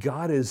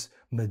is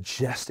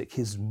majestic.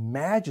 His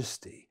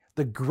majesty,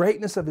 the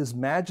greatness of his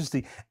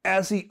majesty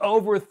as he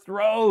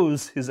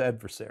overthrows his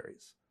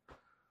adversaries.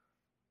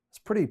 It's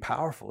pretty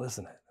powerful,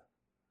 isn't it?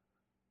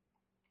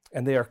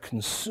 And they are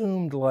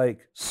consumed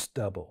like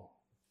stubble.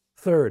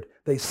 Third,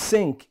 they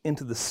sink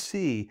into the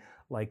sea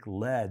like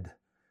lead.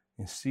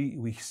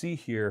 We see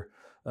here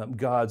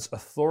God's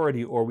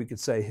authority, or we could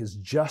say his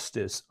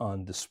justice,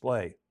 on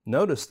display.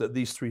 Notice that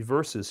these three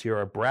verses here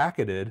are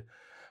bracketed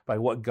by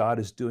what God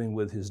is doing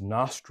with his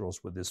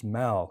nostrils, with his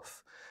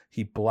mouth.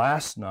 He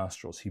blasts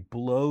nostrils, he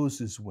blows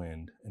his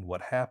wind, and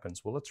what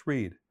happens? Well, let's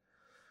read.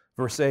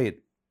 Verse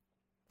 8,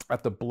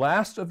 at the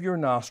blast of your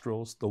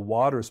nostrils, the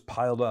waters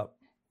piled up.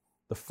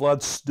 The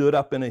flood stood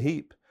up in a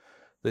heap.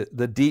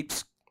 The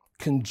deeps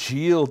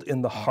congealed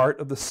in the heart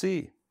of the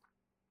sea.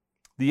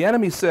 The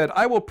enemy said,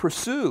 I will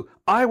pursue,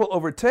 I will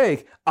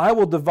overtake, I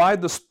will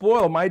divide the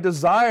spoil. My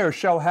desire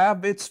shall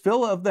have its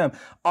fill of them.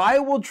 I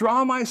will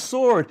draw my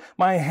sword,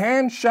 my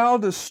hand shall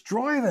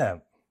destroy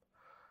them.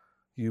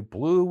 You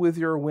blew with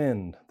your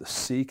wind, the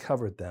sea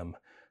covered them.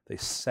 They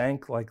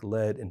sank like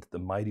lead into the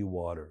mighty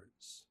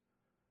waters.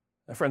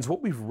 Now, friends,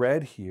 what we've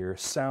read here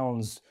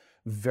sounds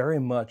very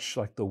much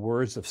like the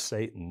words of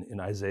Satan in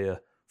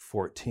Isaiah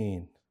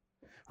 14,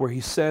 where he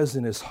says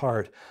in his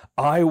heart,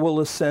 I will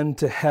ascend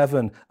to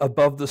heaven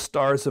above the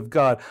stars of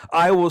God.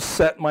 I will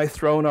set my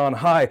throne on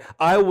high.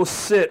 I will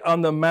sit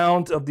on the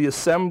mount of the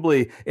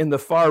assembly in the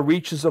far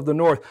reaches of the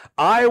north.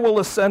 I will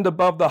ascend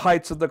above the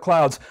heights of the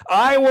clouds.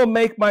 I will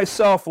make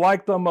myself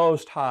like the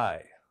Most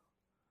High.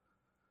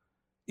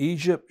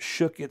 Egypt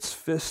shook its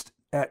fist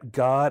at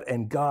God,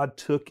 and God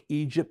took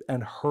Egypt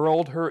and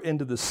hurled her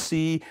into the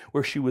sea,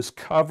 where she was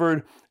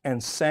covered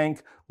and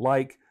sank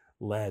like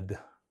lead.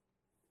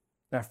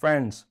 Now,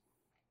 friends,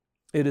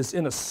 it is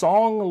in a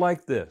song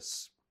like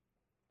this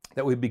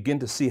that we begin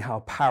to see how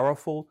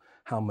powerful,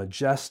 how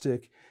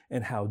majestic,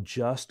 and how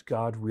just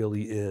God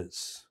really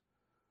is.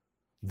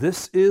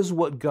 This is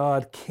what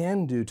God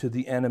can do to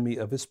the enemy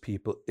of his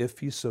people if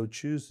he so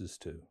chooses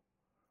to.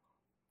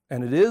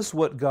 And it is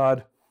what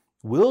God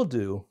will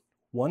do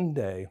one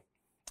day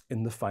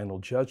in the final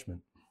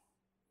judgment.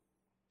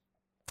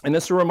 And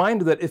it's a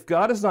reminder that if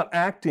God is not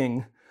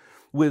acting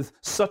with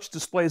such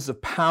displays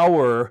of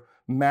power,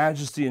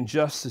 majesty, and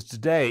justice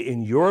today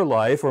in your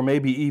life, or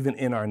maybe even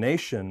in our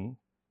nation,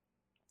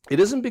 it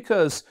isn't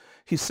because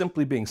he's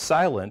simply being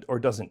silent or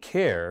doesn't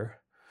care.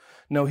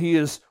 No, he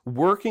is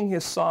working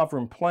his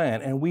sovereign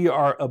plan, and we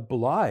are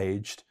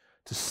obliged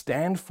to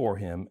stand for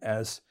him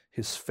as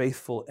his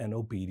faithful and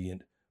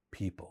obedient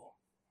people.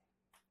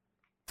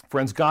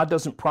 Friends, God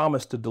doesn't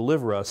promise to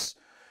deliver us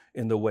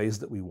in the ways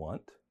that we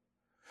want.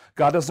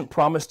 God doesn't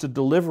promise to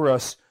deliver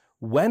us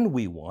when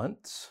we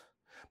want.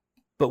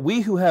 But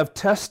we who have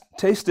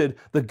tasted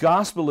the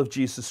gospel of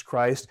Jesus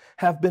Christ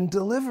have been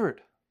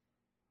delivered.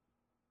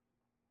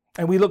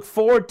 And we look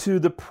forward to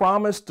the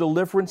promised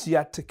deliverance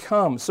yet to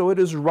come. So it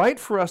is right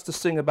for us to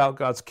sing about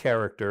God's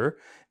character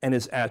and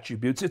his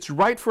attributes. It's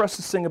right for us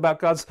to sing about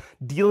God's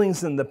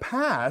dealings in the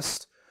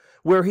past,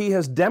 where he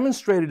has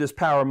demonstrated his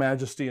power,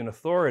 majesty, and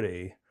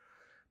authority.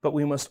 but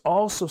we must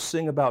also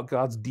sing about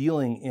God's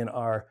dealing in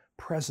our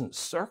present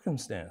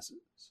circumstances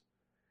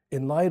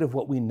in light of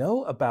what we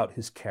know about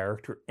his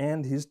character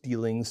and his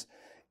dealings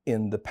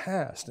in the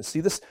past. And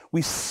see this,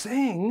 we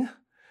sing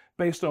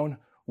based on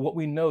what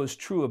we know is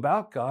true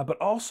about God,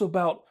 but also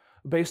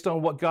based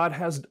on what God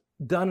has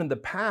done in the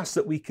past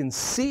that we can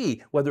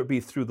see, whether it be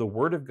through the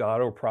Word of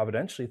God or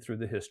providentially through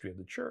the history of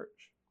the church.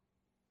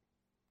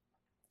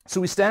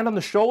 So we stand on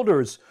the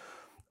shoulders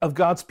of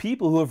God's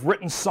people who have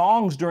written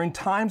songs during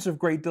times of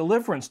great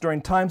deliverance,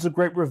 during times of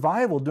great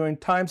revival, during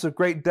times of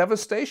great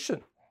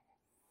devastation.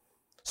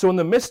 So in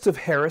the midst of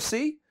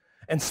heresy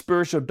and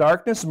spiritual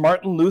darkness,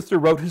 Martin Luther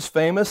wrote his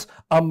famous,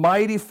 "A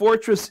mighty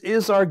fortress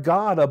is our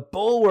God, a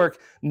bulwark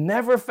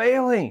never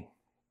failing."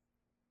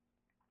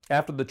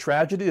 After the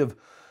tragedy of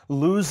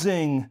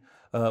losing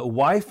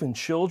wife and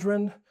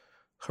children,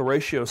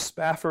 Horatio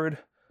Spafford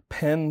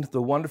penned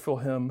the wonderful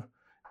hymn,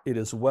 "It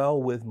is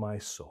well with my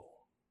soul."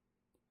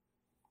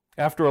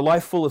 After a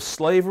life full of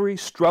slavery,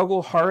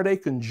 struggle,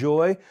 heartache, and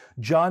joy,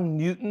 John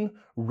Newton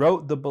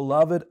wrote the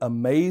beloved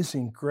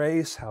 "Amazing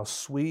Grace, how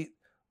sweet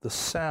the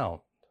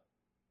sound."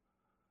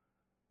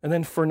 And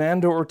then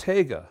Fernando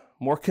Ortega,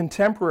 more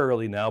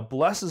contemporarily now,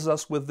 blesses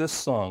us with this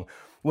song.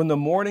 "When the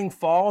morning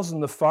falls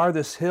in the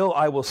farthest hill,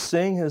 I will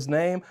sing his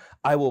name,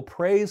 I will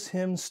praise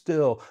him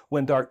still.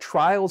 When dark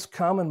trials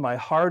come and my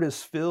heart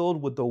is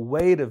filled with the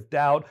weight of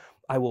doubt,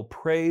 I will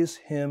praise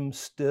him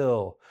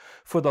still.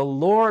 For the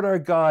Lord our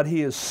God,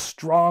 he is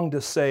strong to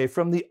save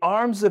from the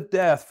arms of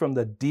death, from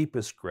the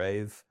deepest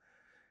grave.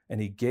 And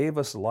he gave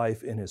us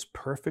life in his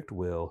perfect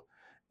will,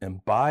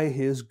 and by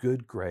his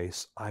good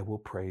grace I will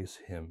praise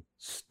him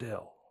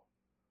still."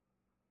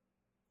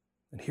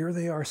 And here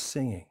they are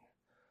singing.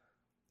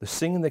 They're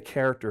singing the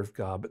character of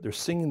God, but they're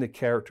singing the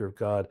character of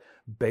God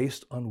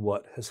based on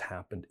what has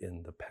happened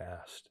in the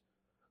past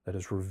that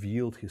has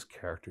revealed his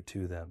character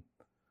to them.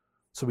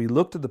 So we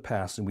look to the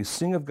past and we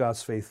sing of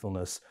God's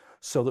faithfulness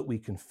so that we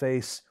can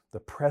face the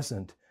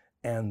present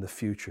and the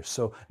future.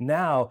 So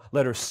now,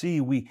 letter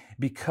C, we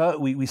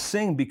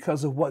sing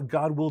because of what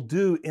God will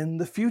do in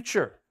the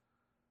future.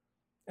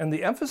 And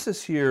the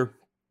emphasis here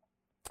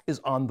is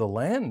on the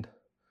land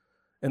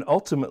and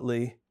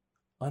ultimately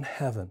on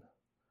heaven.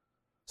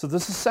 So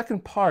this is the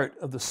second part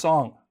of the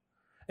song,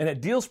 and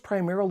it deals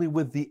primarily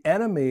with the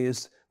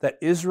enemies that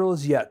Israel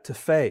is yet to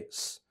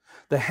face.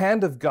 The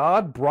hand of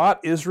God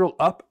brought Israel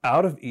up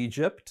out of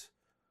Egypt,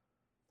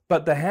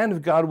 but the hand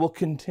of God will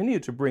continue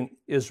to bring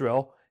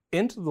Israel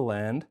into the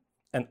land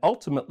and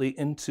ultimately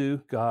into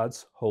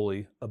God's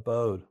holy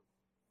abode.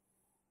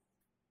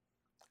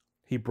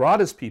 He brought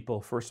his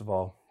people, first of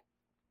all,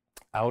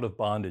 out of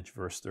bondage,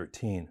 verse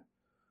 13.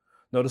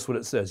 Notice what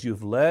it says,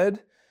 "You've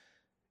led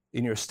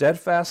in your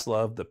steadfast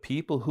love the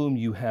people whom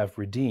you have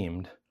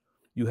redeemed.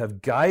 You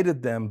have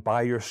guided them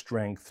by your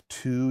strength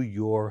to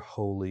your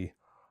holy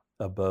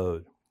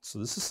abode." So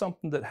this is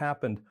something that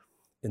happened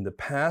in the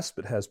past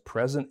but has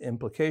present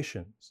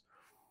implications.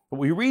 What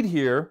we read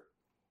here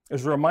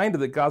is a reminder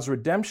that God's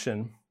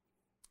redemption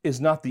is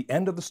not the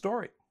end of the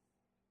story.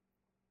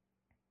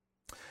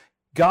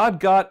 God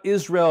got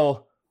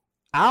Israel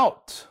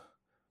out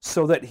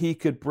so that he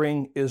could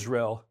bring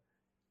Israel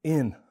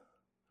in.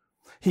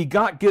 He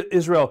got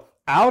Israel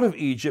out of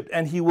Egypt,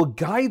 and he will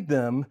guide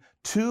them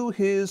to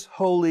his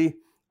holy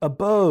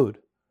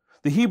abode.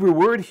 The Hebrew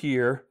word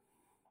here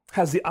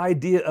has the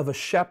idea of a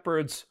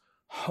shepherd's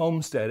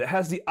homestead. It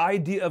has the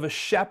idea of a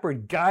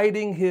shepherd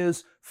guiding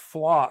his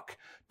flock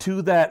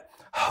to that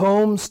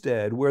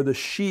homestead where the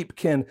sheep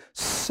can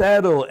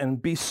settle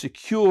and be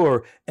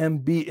secure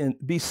and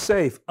be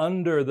safe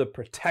under the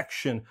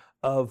protection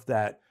of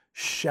that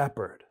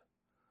shepherd.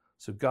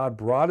 So God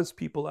brought his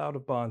people out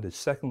of bondage.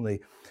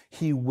 Secondly,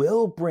 he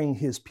will bring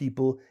his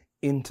people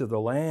into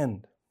the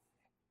land.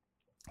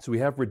 So we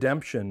have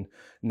redemption.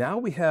 Now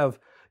we have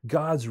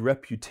God's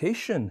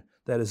reputation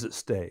that is at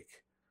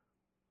stake.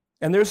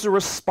 And there's a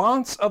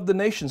response of the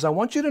nations. I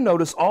want you to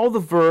notice all the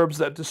verbs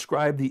that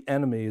describe the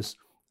enemies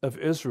of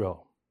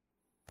Israel.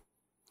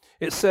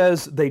 It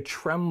says they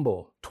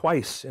tremble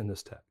twice in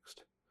this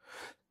text.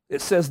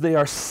 It says they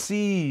are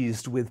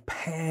seized with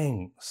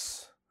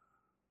pangs.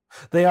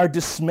 They are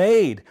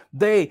dismayed.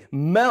 They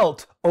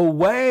melt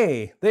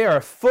away. They are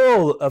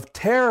full of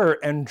terror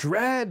and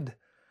dread.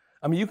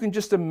 I mean, you can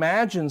just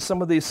imagine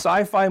some of these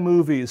sci-fi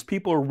movies,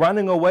 people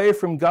running away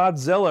from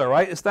Godzilla,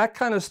 right? It's that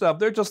kind of stuff.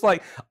 They're just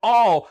like,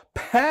 oh,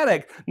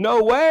 panicked.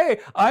 No way.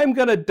 I'm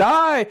going to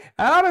die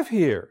out of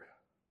here.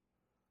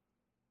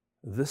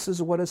 This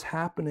is what is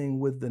happening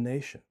with the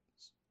nations.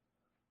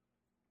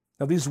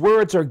 Now, these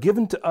words are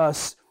given to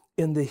us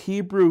in the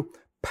Hebrew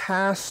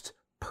past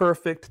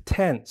perfect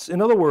tense.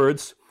 In other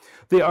words,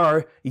 they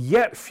are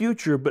yet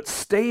future, but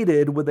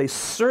stated with a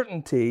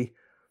certainty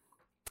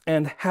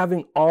and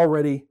having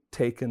already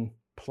taken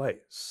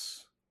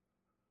place.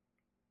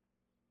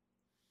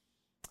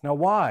 Now,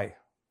 why?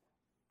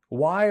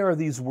 Why are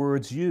these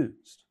words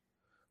used?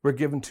 We're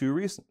given two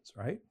reasons,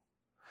 right?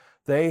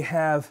 They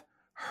have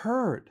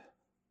heard.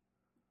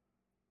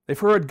 They've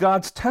heard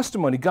God's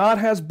testimony. God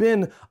has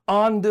been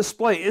on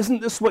display.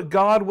 Isn't this what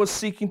God was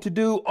seeking to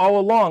do all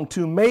along?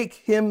 To make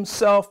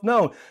himself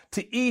known.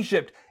 To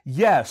Egypt,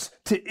 yes.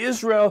 To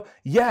Israel,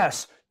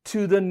 yes.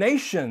 To the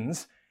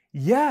nations,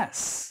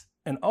 yes.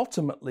 And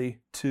ultimately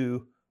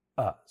to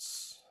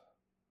us.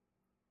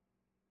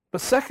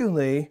 But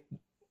secondly,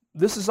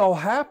 this is all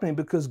happening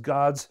because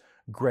God's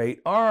great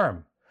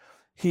arm.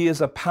 He is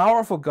a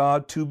powerful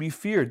God to be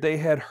feared. They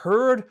had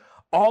heard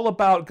all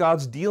about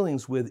God's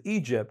dealings with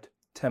Egypt,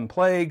 10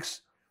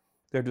 plagues,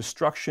 their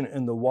destruction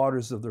in the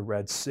waters of the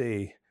Red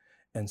Sea,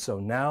 and so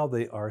now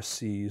they are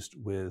seized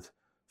with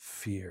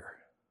fear.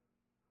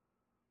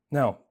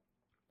 Now,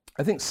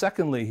 I think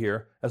secondly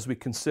here, as we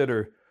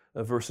consider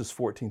verses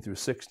 14 through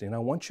 16, I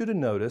want you to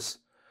notice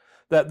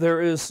that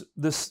there's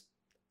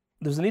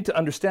a need to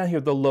understand here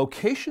the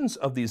locations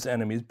of these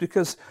enemies,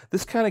 because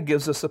this kind of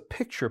gives us a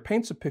picture,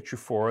 paints a picture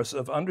for us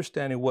of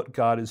understanding what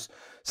God is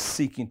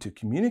seeking to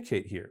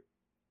communicate here.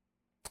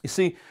 You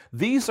see,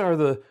 these are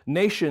the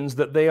nations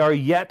that they are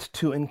yet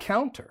to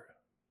encounter.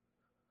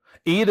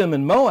 Edom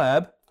and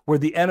Moab were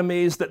the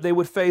enemies that they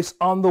would face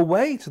on the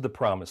way to the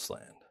promised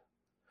land.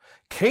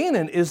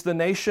 Canaan is the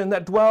nation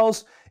that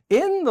dwells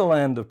in the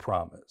land of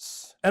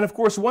promise. And of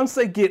course, once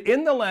they get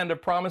in the land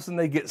of promise and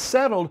they get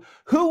settled,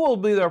 who will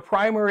be their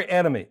primary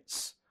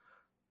enemies?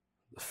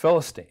 The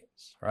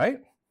Philistines, right?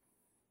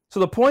 So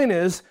the point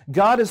is,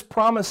 God is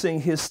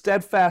promising his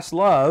steadfast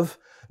love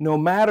no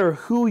matter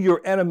who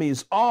your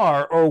enemies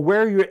are or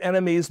where your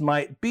enemies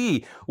might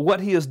be.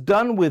 What he has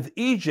done with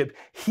Egypt,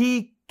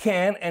 he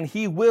can and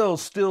he will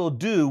still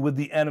do with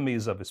the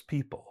enemies of his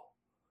people.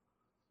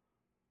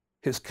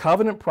 His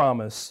covenant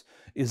promise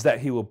is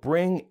that he will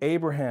bring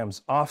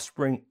Abraham's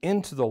offspring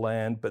into the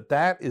land, but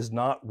that is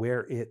not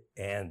where it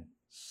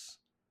ends.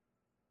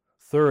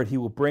 Third, he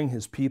will bring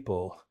his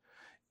people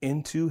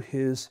into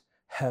his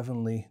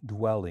heavenly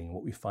dwelling.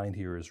 What we find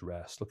here is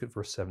rest. Look at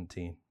verse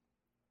 17.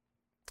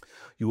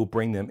 You will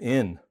bring them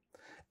in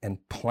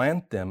and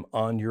plant them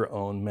on your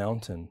own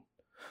mountain.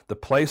 The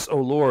place, O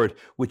Lord,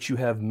 which you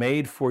have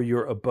made for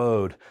your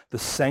abode, the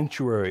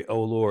sanctuary,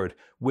 O Lord,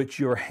 which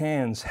your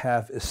hands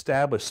have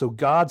established. So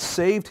God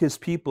saved his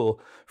people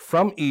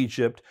from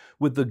Egypt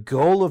with the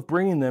goal of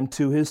bringing them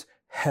to his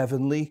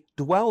heavenly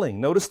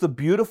dwelling. Notice the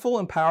beautiful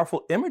and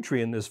powerful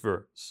imagery in this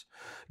verse.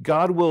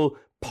 God will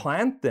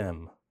plant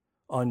them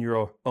on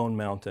your own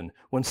mountain.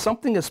 When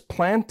something is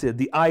planted,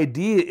 the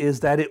idea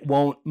is that it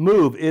won't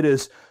move. It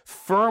is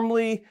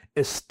firmly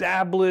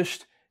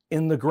established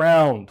in the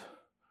ground.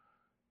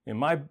 In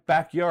my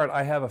backyard,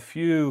 I have a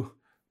few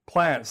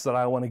plants that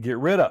I want to get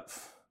rid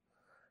of,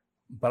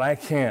 but I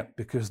can't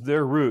because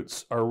their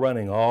roots are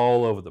running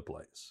all over the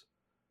place.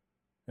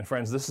 And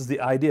friends, this is the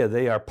idea.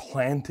 They are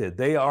planted.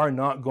 They are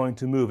not going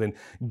to move. And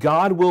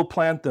God will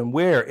plant them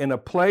where? In a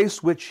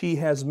place which he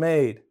has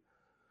made.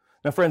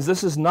 Now, friends,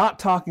 this is not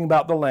talking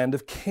about the land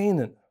of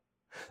Canaan.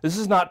 This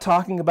is not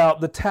talking about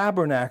the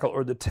tabernacle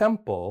or the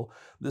temple.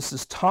 This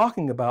is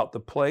talking about the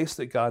place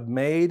that God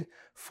made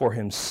for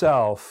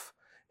himself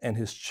and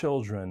his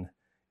children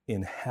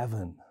in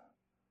heaven.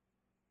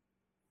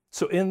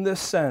 So in this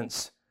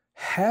sense,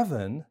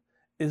 heaven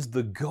is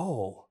the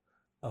goal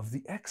of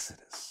the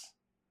Exodus.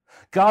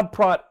 God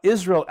brought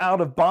Israel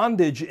out of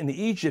bondage in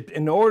Egypt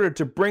in order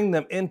to bring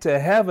them into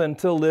heaven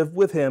to live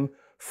with him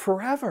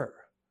forever.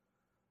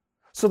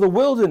 So the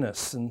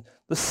wilderness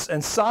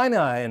and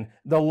Sinai and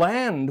the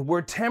land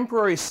were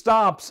temporary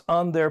stops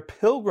on their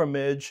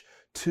pilgrimage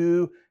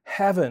to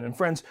heaven. And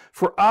friends,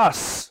 for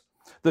us,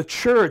 the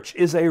church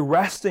is a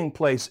resting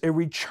place, a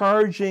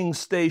recharging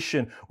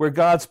station where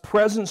God's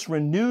presence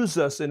renews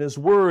us and his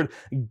word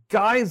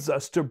guides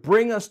us to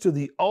bring us to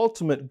the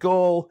ultimate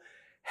goal,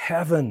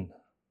 heaven.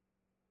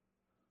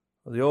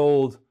 The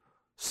old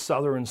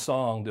Southern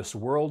song, "This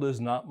world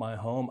is not my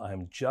home,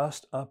 I'm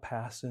just a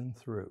passing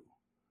through."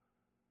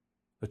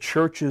 The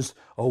church is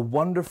a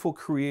wonderful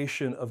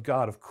creation of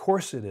God. Of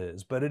course it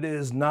is, but it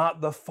is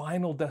not the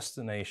final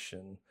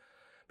destination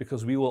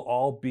because we will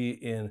all be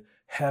in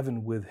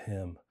heaven with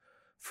him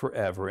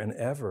forever and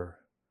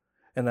ever.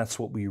 And that's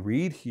what we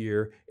read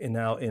here and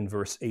now in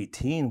verse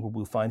 18, where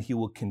we find he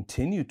will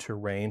continue to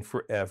reign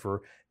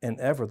forever and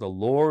ever. The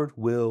Lord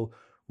will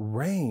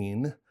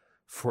reign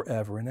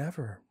forever and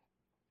ever.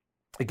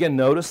 Again,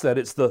 notice that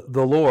it's the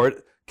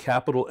Lord,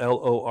 capital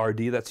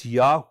L-O-R-D, that's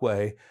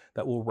Yahweh,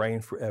 that will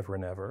reign forever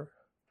and ever.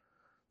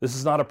 This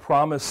is not a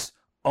promise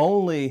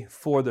only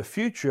for the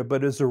future,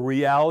 but is a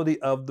reality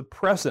of the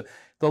present.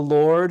 The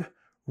Lord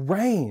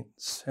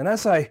reigns. And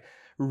as I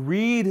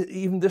read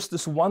even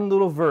this one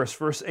little verse,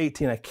 verse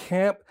 18, I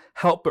can't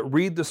help but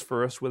read this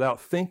verse without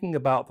thinking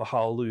about the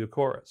Hallelujah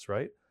chorus,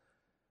 right?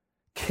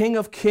 King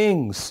of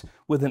Kings,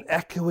 with an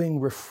echoing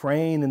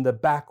refrain in the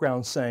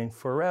background saying,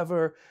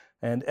 forever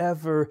and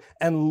ever,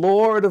 and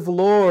Lord of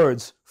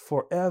Lords,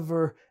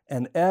 forever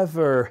and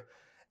ever,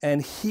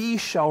 and he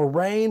shall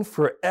reign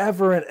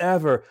forever and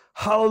ever.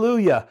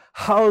 Hallelujah,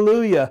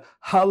 hallelujah,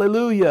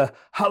 hallelujah,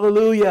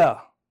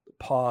 hallelujah.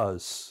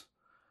 Pause.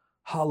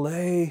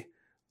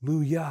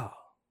 Hallelujah.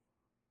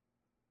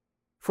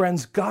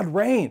 Friends, God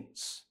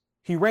reigns.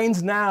 He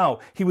reigns now.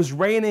 He was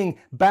reigning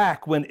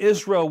back when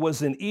Israel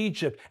was in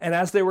Egypt, and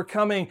as they were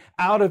coming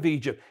out of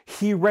Egypt,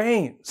 he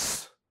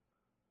reigns.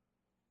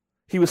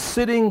 He was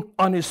sitting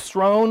on his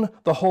throne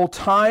the whole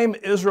time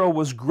Israel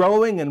was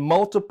growing and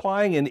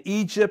multiplying in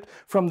Egypt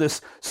from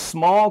this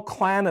small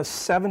clan of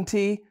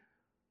 70.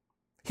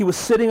 He was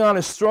sitting on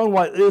his throne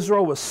while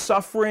Israel was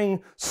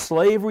suffering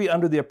slavery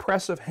under the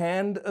oppressive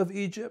hand of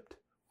Egypt.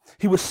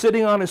 He was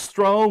sitting on his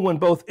throne when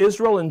both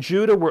Israel and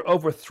Judah were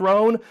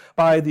overthrown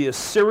by the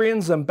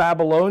Assyrians and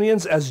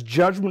Babylonians as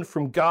judgment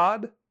from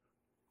God.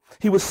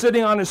 He was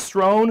sitting on his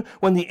throne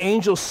when the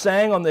angels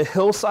sang on the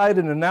hillside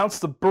and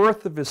announced the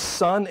birth of his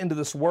son into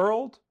this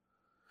world.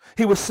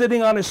 He was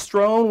sitting on his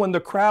throne when the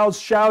crowds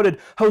shouted,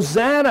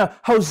 "Hosanna,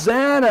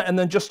 Hosanna," and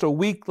then just a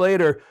week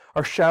later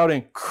are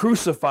shouting,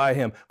 "Crucify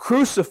him,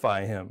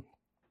 crucify him."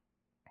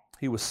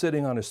 He was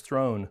sitting on his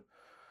throne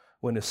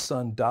when his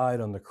son died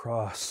on the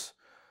cross,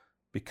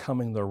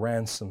 becoming the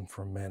ransom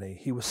for many.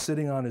 He was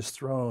sitting on his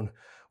throne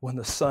when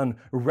the Son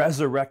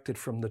resurrected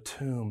from the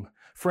tomb.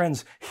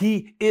 Friends,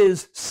 he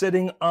is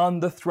sitting on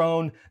the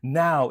throne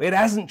now. It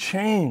hasn't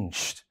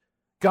changed.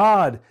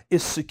 God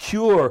is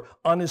secure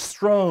on his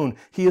throne.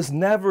 He is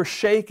never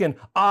shaken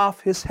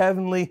off his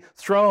heavenly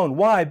throne.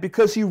 Why?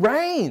 Because he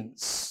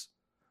reigns.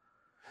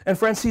 And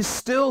friends, he's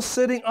still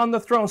sitting on the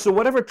throne. So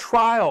whatever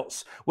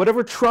trials,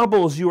 whatever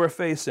troubles you are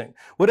facing,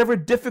 whatever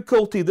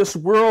difficulty this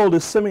world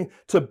is seeming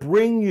to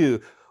bring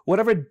you,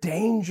 whatever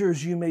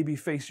dangers you may be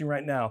facing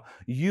right now,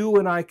 you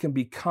and I can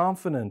be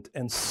confident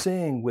and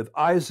sing with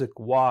Isaac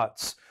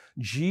Watts,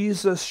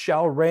 "Jesus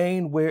shall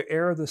reign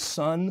where'er the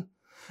sun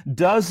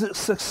does its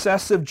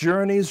successive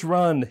journeys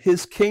run.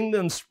 His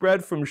kingdom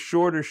spread from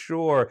shore to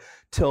shore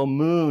till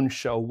moon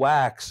shall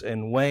wax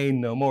and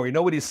wane no more." You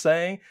know what he's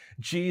saying?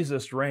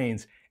 Jesus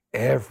reigns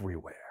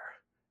everywhere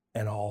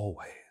and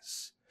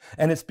always.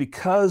 And it's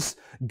because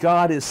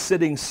God is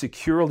sitting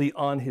securely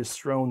on his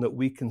throne that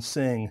we can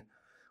sing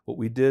what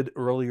we did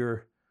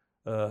earlier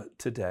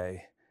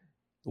today.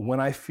 When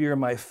I fear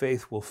my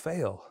faith will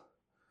fail,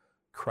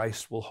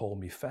 Christ will hold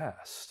me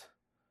fast.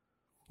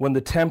 When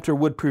the tempter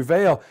would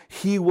prevail,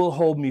 he will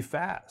hold me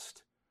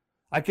fast.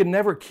 I can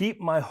never keep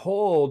my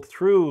hold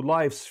through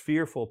life's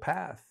fearful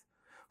path,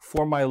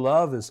 for my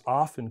love is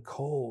often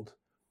cold.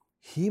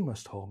 He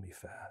must hold me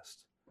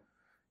fast.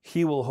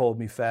 He will hold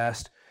me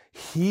fast.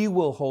 He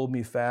will hold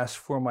me fast,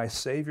 for my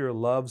Savior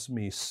loves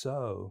me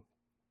so.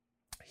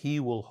 He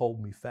will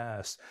hold me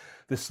fast.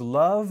 This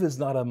love is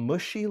not a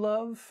mushy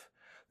love.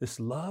 This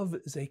love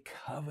is a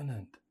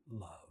covenant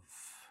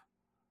love.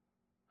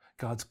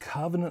 God's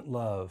covenant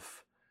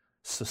love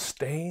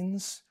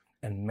sustains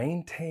and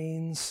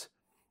maintains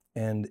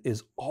and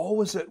is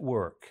always at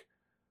work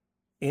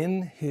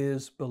in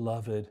his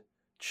beloved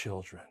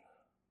children.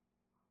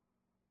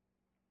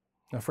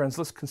 Now, friends,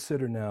 let's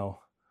consider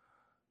now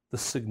the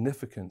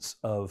significance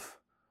of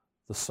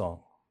the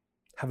song.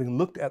 Having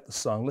looked at the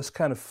song, let's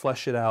kind of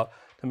flesh it out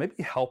to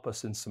maybe help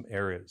us in some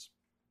areas.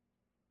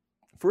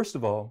 First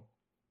of all,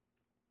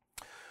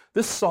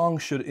 this song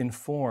should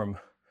inform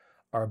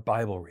our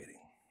Bible reading.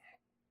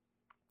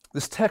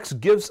 This text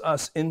gives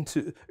us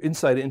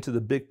insight into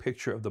the big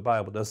picture of the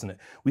Bible, doesn't it?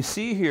 We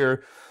see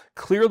here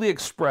clearly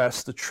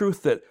expressed the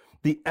truth that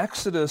the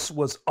Exodus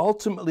was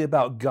ultimately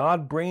about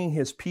God bringing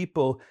his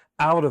people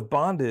out of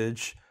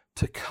bondage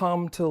to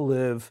come to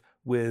live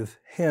with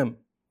him.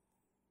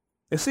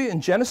 You see,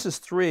 in Genesis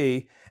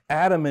 3,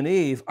 Adam and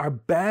Eve are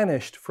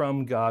banished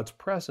from God's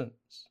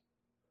presence.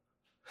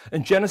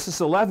 In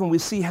Genesis 11, we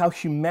see how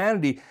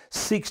humanity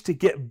seeks to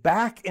get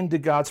back into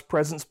God's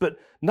presence, but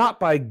not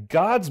by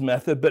God's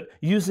method, but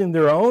using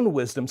their own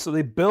wisdom. So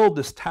they build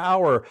this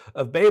Tower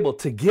of Babel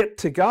to get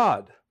to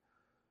God.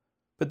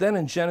 But then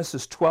in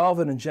Genesis 12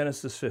 and in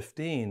Genesis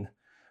 15,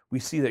 we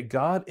see that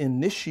God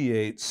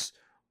initiates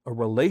a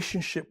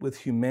relationship with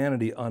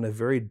humanity on a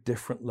very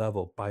different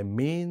level by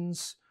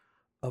means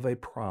of a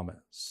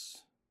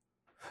promise.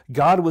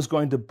 God was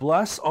going to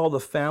bless all the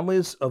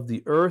families of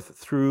the earth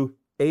through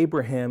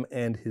Abraham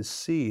and his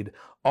seed.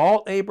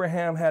 All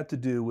Abraham had to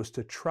do was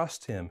to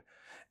trust him,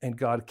 and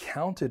God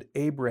counted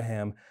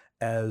Abraham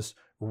as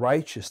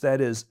righteous,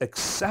 that is,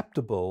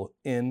 acceptable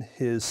in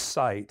his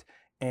sight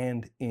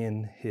and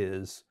in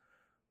his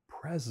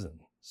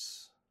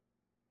presence.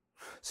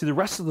 See, the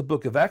rest of the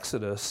book of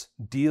Exodus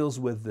deals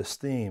with this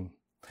theme,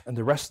 and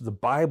the rest of the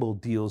Bible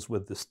deals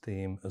with this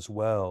theme as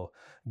well.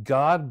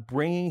 God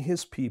bringing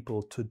his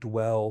people to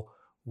dwell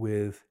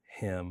with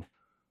him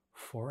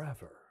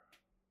forever.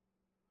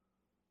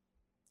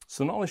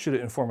 So not only should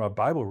it inform our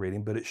Bible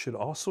reading, but it should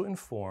also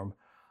inform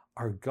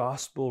our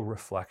gospel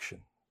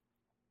reflection.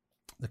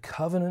 The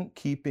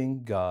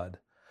covenant-keeping God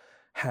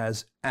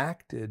has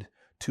acted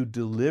to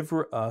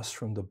deliver us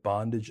from the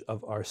bondage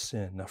of our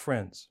sin. Now,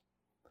 friends,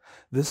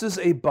 this is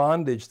a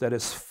bondage that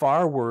is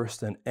far worse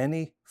than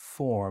any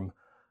form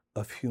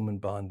of human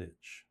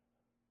bondage.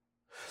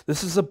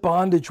 This is a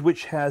bondage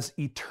which has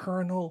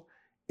eternal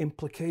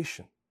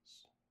implications.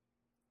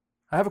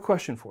 I have a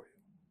question for you.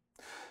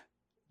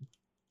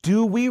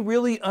 Do we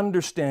really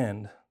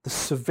understand the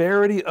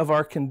severity of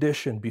our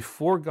condition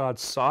before God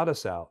sought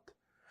us out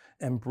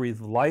and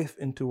breathed life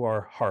into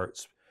our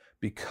hearts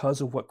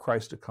because of what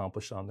Christ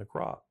accomplished on the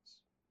cross?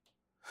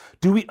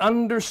 Do we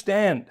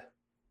understand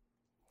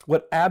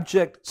what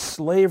abject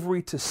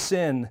slavery to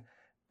sin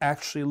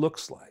actually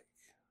looks like?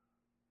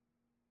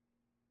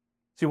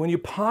 See, when you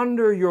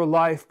ponder your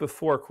life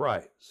before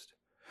Christ,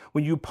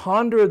 when you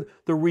ponder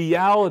the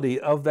reality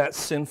of that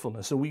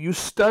sinfulness, and when you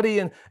study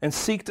and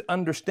seek to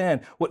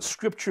understand what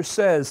Scripture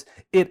says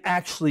it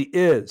actually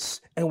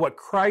is, and what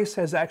Christ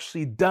has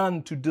actually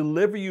done to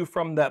deliver you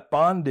from that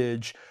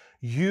bondage,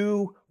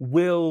 you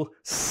will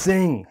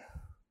sing.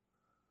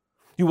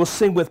 You will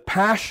sing with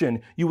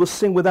passion. You will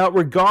sing without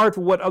regard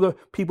for what other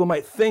people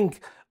might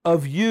think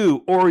of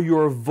you or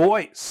your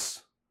voice.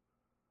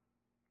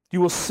 You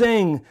will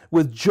sing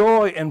with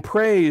joy and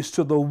praise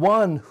to the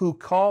one who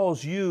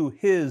calls you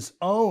his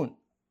own.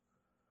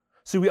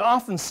 See, we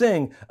often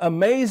sing,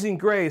 "Amazing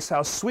grace,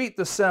 how sweet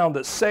the sound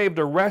that saved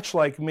a wretch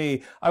like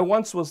me. I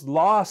once was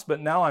lost,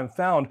 but now I'm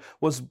found,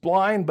 was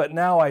blind, but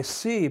now I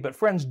see." But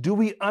friends, do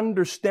we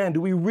understand?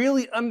 Do we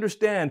really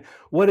understand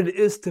what it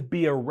is to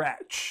be a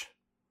wretch?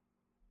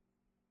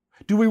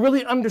 Do we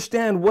really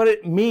understand what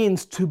it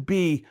means to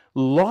be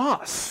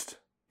lost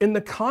in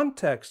the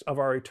context of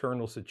our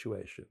eternal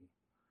situation?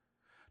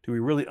 Do we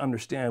really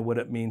understand what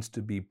it means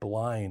to be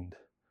blind?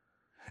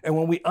 And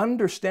when we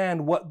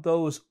understand what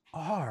those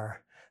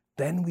are,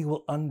 then we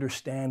will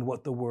understand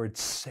what the word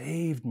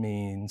saved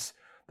means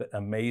that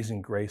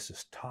amazing grace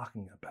is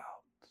talking about.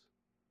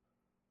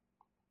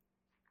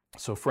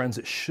 So friends,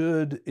 it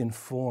should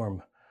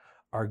inform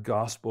our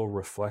gospel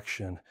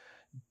reflection.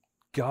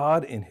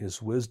 God, in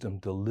his wisdom,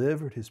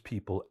 delivered his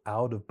people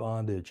out of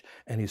bondage,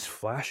 and he's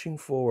flashing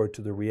forward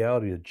to the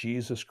reality that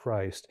Jesus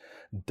Christ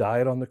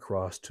died on the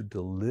cross to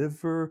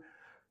deliver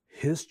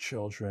his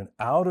children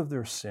out of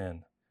their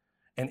sin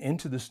and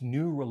into this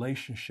new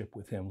relationship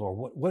with him.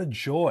 Lord, what a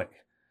joy,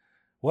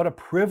 what a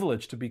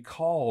privilege to be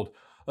called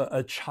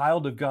a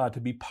child of God,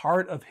 to be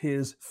part of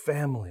his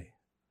family.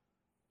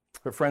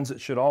 But friends,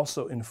 it should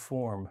also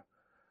inform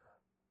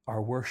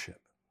our worship.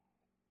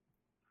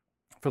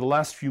 For the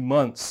last few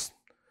months,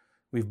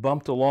 we've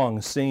bumped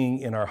along singing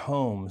in our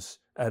homes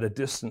at a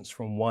distance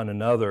from one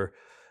another,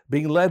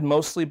 being led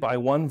mostly by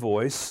one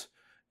voice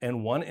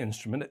and one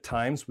instrument. At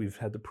times, we've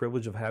had the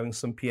privilege of having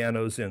some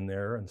pianos in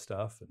there and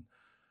stuff. And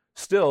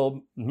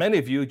still, many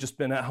of you have just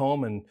been at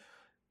home and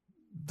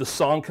the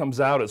song comes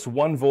out, it's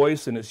one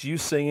voice and it's you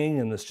singing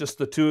and it's just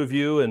the two of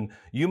you, and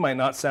you might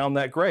not sound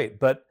that great.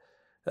 But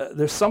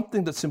there's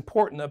something that's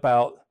important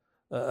about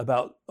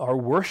our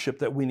worship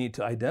that we need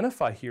to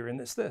identify here, and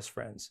it's this,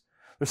 friends.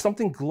 There's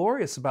something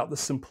glorious about the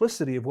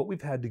simplicity of what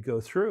we've had to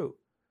go through.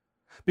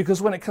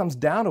 Because when it comes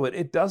down to it,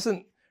 it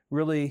doesn't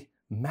really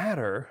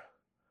matter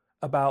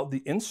about the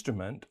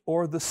instrument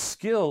or the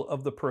skill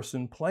of the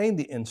person playing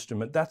the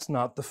instrument. That's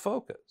not the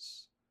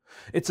focus.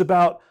 It's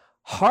about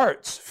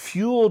hearts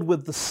fueled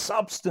with the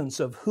substance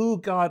of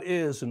who God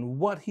is and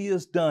what he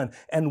has done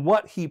and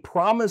what he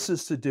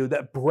promises to do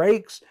that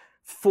breaks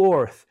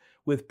forth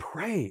with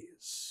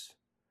praise.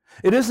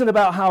 It isn't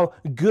about how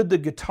good the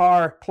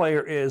guitar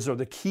player is or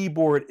the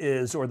keyboard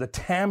is or the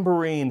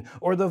tambourine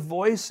or the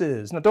voice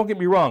is. Now, don't get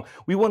me wrong.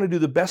 We want to do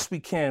the best we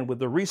can with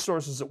the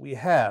resources that we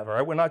have, all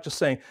right? We're not just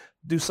saying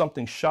do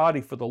something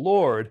shoddy for the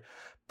Lord,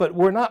 but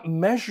we're not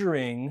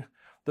measuring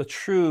the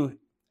true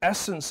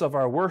essence of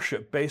our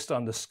worship based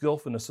on the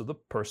skillfulness of the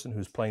person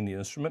who's playing the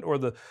instrument or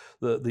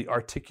the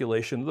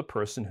articulation of the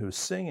person who's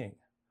singing.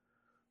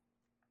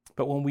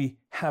 But when we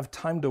have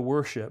time to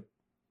worship,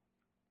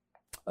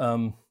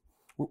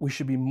 we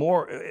should be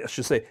more, I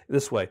should say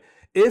this way,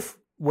 if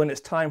when it's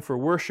time for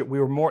worship, we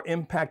were more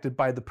impacted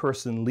by the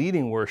person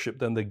leading worship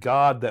than the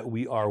God that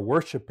we are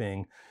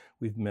worshiping,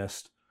 we've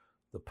missed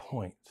the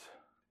point.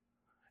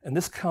 And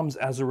this comes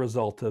as a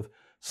result of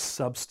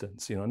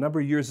substance. You know, a number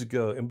of years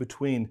ago, in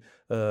between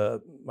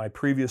my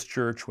previous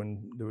church,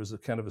 when there was a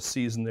kind of a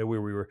season there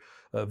where we were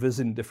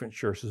visiting different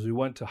churches, we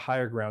went to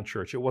Higher Ground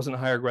Church. It wasn't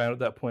Higher Ground at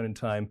that point in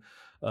time,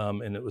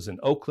 and it was in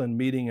Oakland,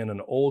 meeting in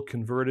an old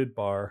converted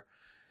bar.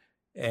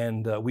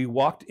 And we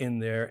walked in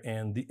there,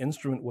 and the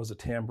instrument was a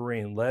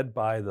tambourine led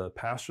by the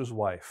pastor's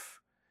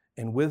wife.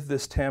 And with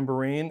this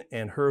tambourine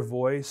and her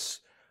voice,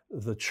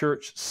 the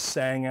church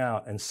sang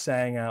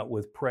out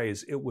with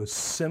praise. It was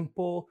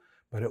simple,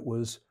 but it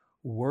was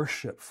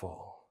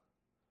worshipful.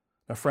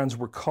 Now, friends,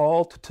 we're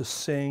called to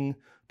sing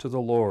to the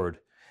Lord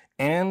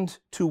and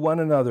to one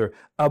another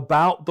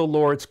about the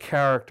Lord's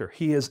character.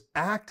 He has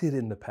acted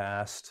in the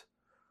past,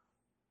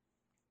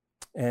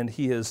 and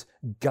he is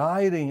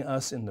guiding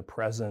us in the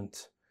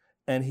present,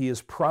 and he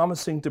is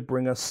promising to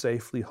bring us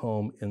safely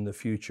home in the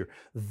future.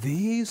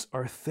 These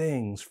are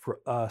things for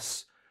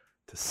us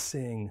to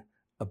sing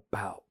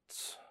about.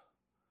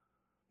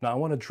 Now, I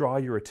want to draw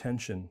your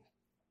attention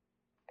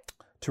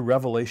to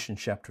Revelation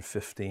chapter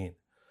 15,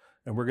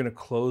 and we're going to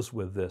close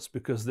with this,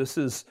 because this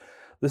is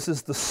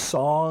the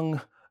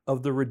song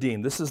of the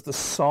redeemed. This is the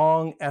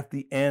song at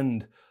the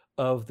end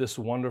of this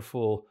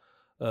wonderful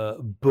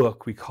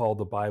book we call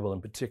the Bible,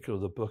 in particular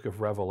the book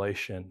of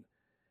Revelation.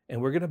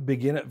 And we're going to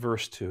begin at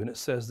verse 2, and it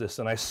says this,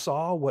 "And I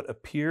saw what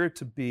appeared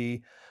to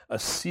be a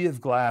sea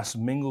of glass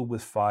mingled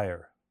with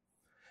fire.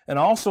 And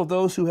also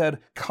those who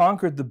had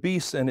conquered the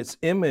beast and its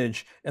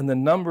image and the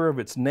number of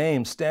its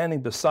name,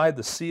 standing beside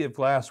the sea of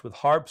glass with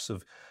harps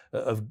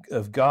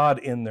of God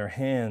in their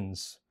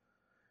hands.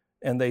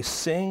 And they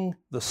sing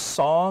the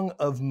song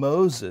of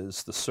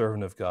Moses, the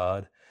servant of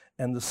God,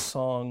 and the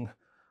song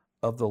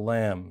of the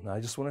Lamb." Now, I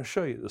just want to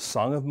show you the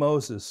song of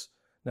Moses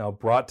now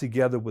brought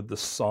together with the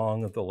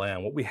song of the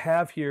Lamb. What we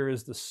have here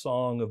is the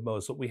song of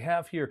Moses. What we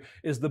have here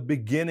is the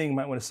beginning, you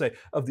might want to say,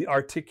 of the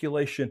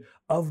articulation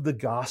of the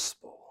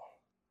gospel.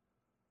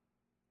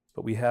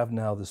 But we have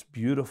now this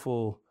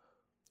beautiful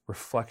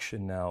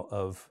reflection now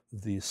of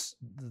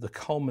the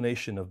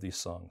culmination of these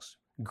songs.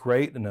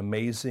 "Great and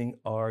amazing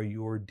are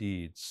your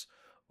deeds,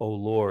 O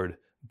Lord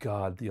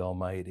God the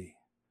Almighty.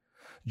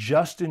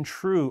 Just and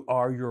true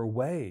are your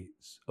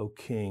ways, O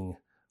King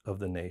of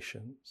the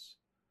nations.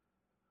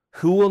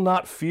 Who will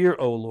not fear,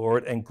 O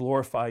Lord, and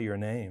glorify your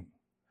name?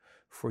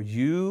 For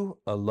you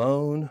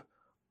alone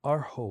are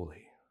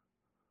holy.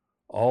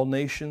 All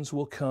nations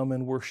will come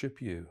and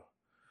worship you,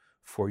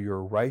 for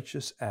your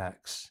righteous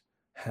acts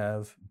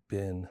have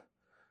been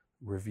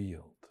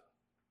revealed."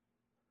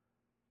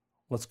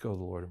 Let's go to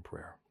the Lord in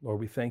prayer. Lord,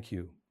 we thank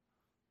you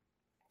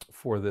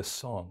for this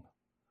song.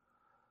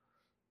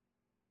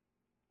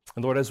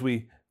 And Lord, as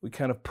we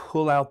kind of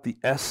pull out the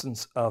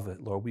essence of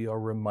it, Lord, we are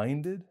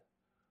reminded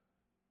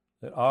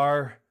that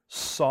our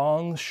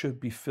songs should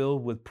be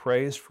filled with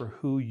praise for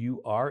who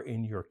you are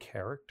in your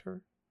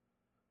character.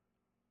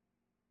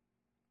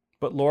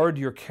 But Lord,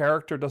 your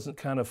character doesn't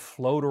kind of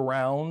float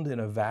around in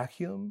a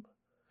vacuum.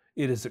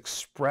 It is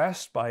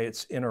expressed by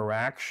its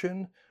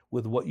interaction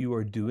with what you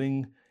are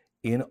doing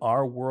in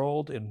our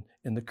world and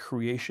in the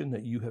creation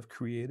that you have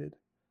created.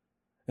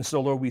 And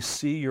so, Lord, we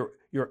see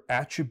your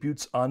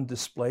attributes on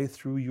display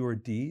through your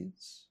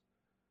deeds.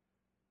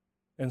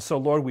 And so,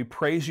 Lord, we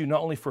praise you not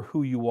only for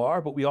who you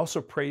are, but we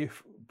also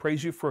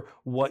praise you for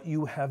what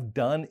you have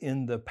done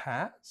in the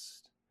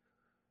past.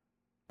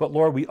 But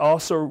Lord, we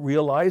also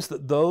realize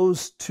that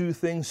those two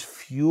things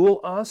fuel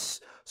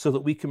us so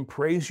that we can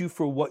praise you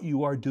for what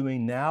you are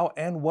doing now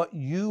and what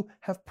you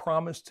have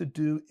promised to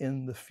do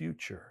in the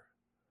future.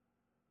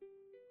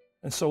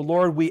 And so,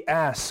 Lord, we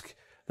ask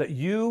that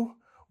you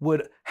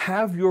would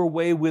have your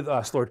way with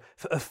us, Lord.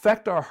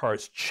 Affect our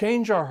hearts,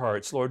 change our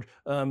hearts, Lord.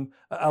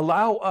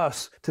 Allow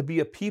us to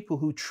be a people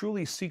who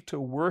truly seek to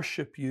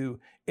worship you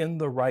in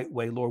the right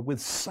way, Lord,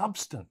 with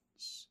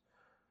substance.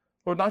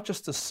 Lord, not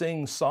just to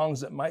sing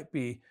songs that might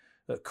be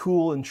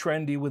cool and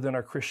trendy within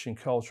our Christian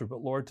culture, but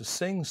Lord, to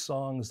sing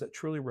songs that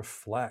truly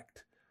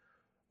reflect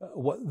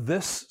what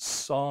this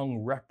song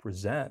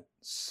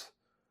represents,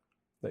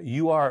 that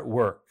you are at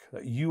work,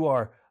 that you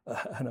are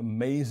an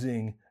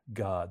amazing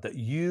God, that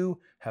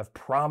you have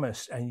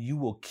promised and you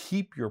will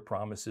keep your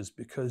promises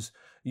because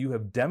you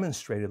have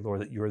demonstrated, Lord,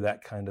 that you're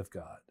that kind of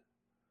God.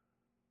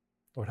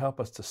 Lord,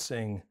 help us to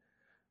sing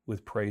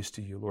with praise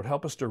to you. Lord,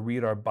 help us to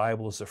read our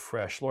Bibles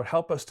afresh. Lord,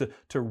 help us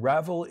to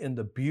revel in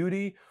the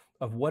beauty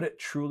of what it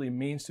truly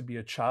means to be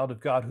a child of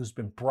God who's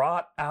been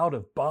brought out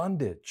of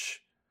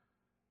bondage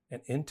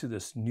and into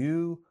this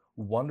new,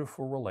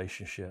 wonderful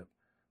relationship,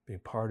 being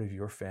part of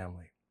your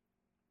family.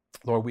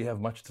 Lord, we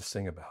have much to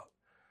sing about.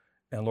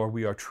 And Lord,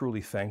 we are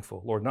truly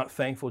thankful. Lord, not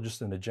thankful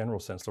just in a general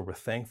sense. Lord, we're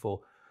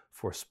thankful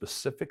for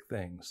specific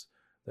things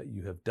that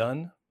you have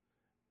done,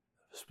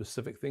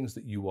 specific things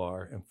that you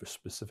are, and for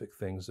specific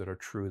things that are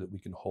true that we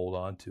can hold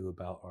on to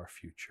about our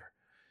future.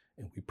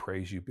 And we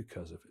praise you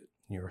because of it.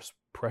 In your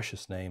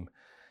precious name,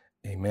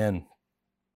 amen.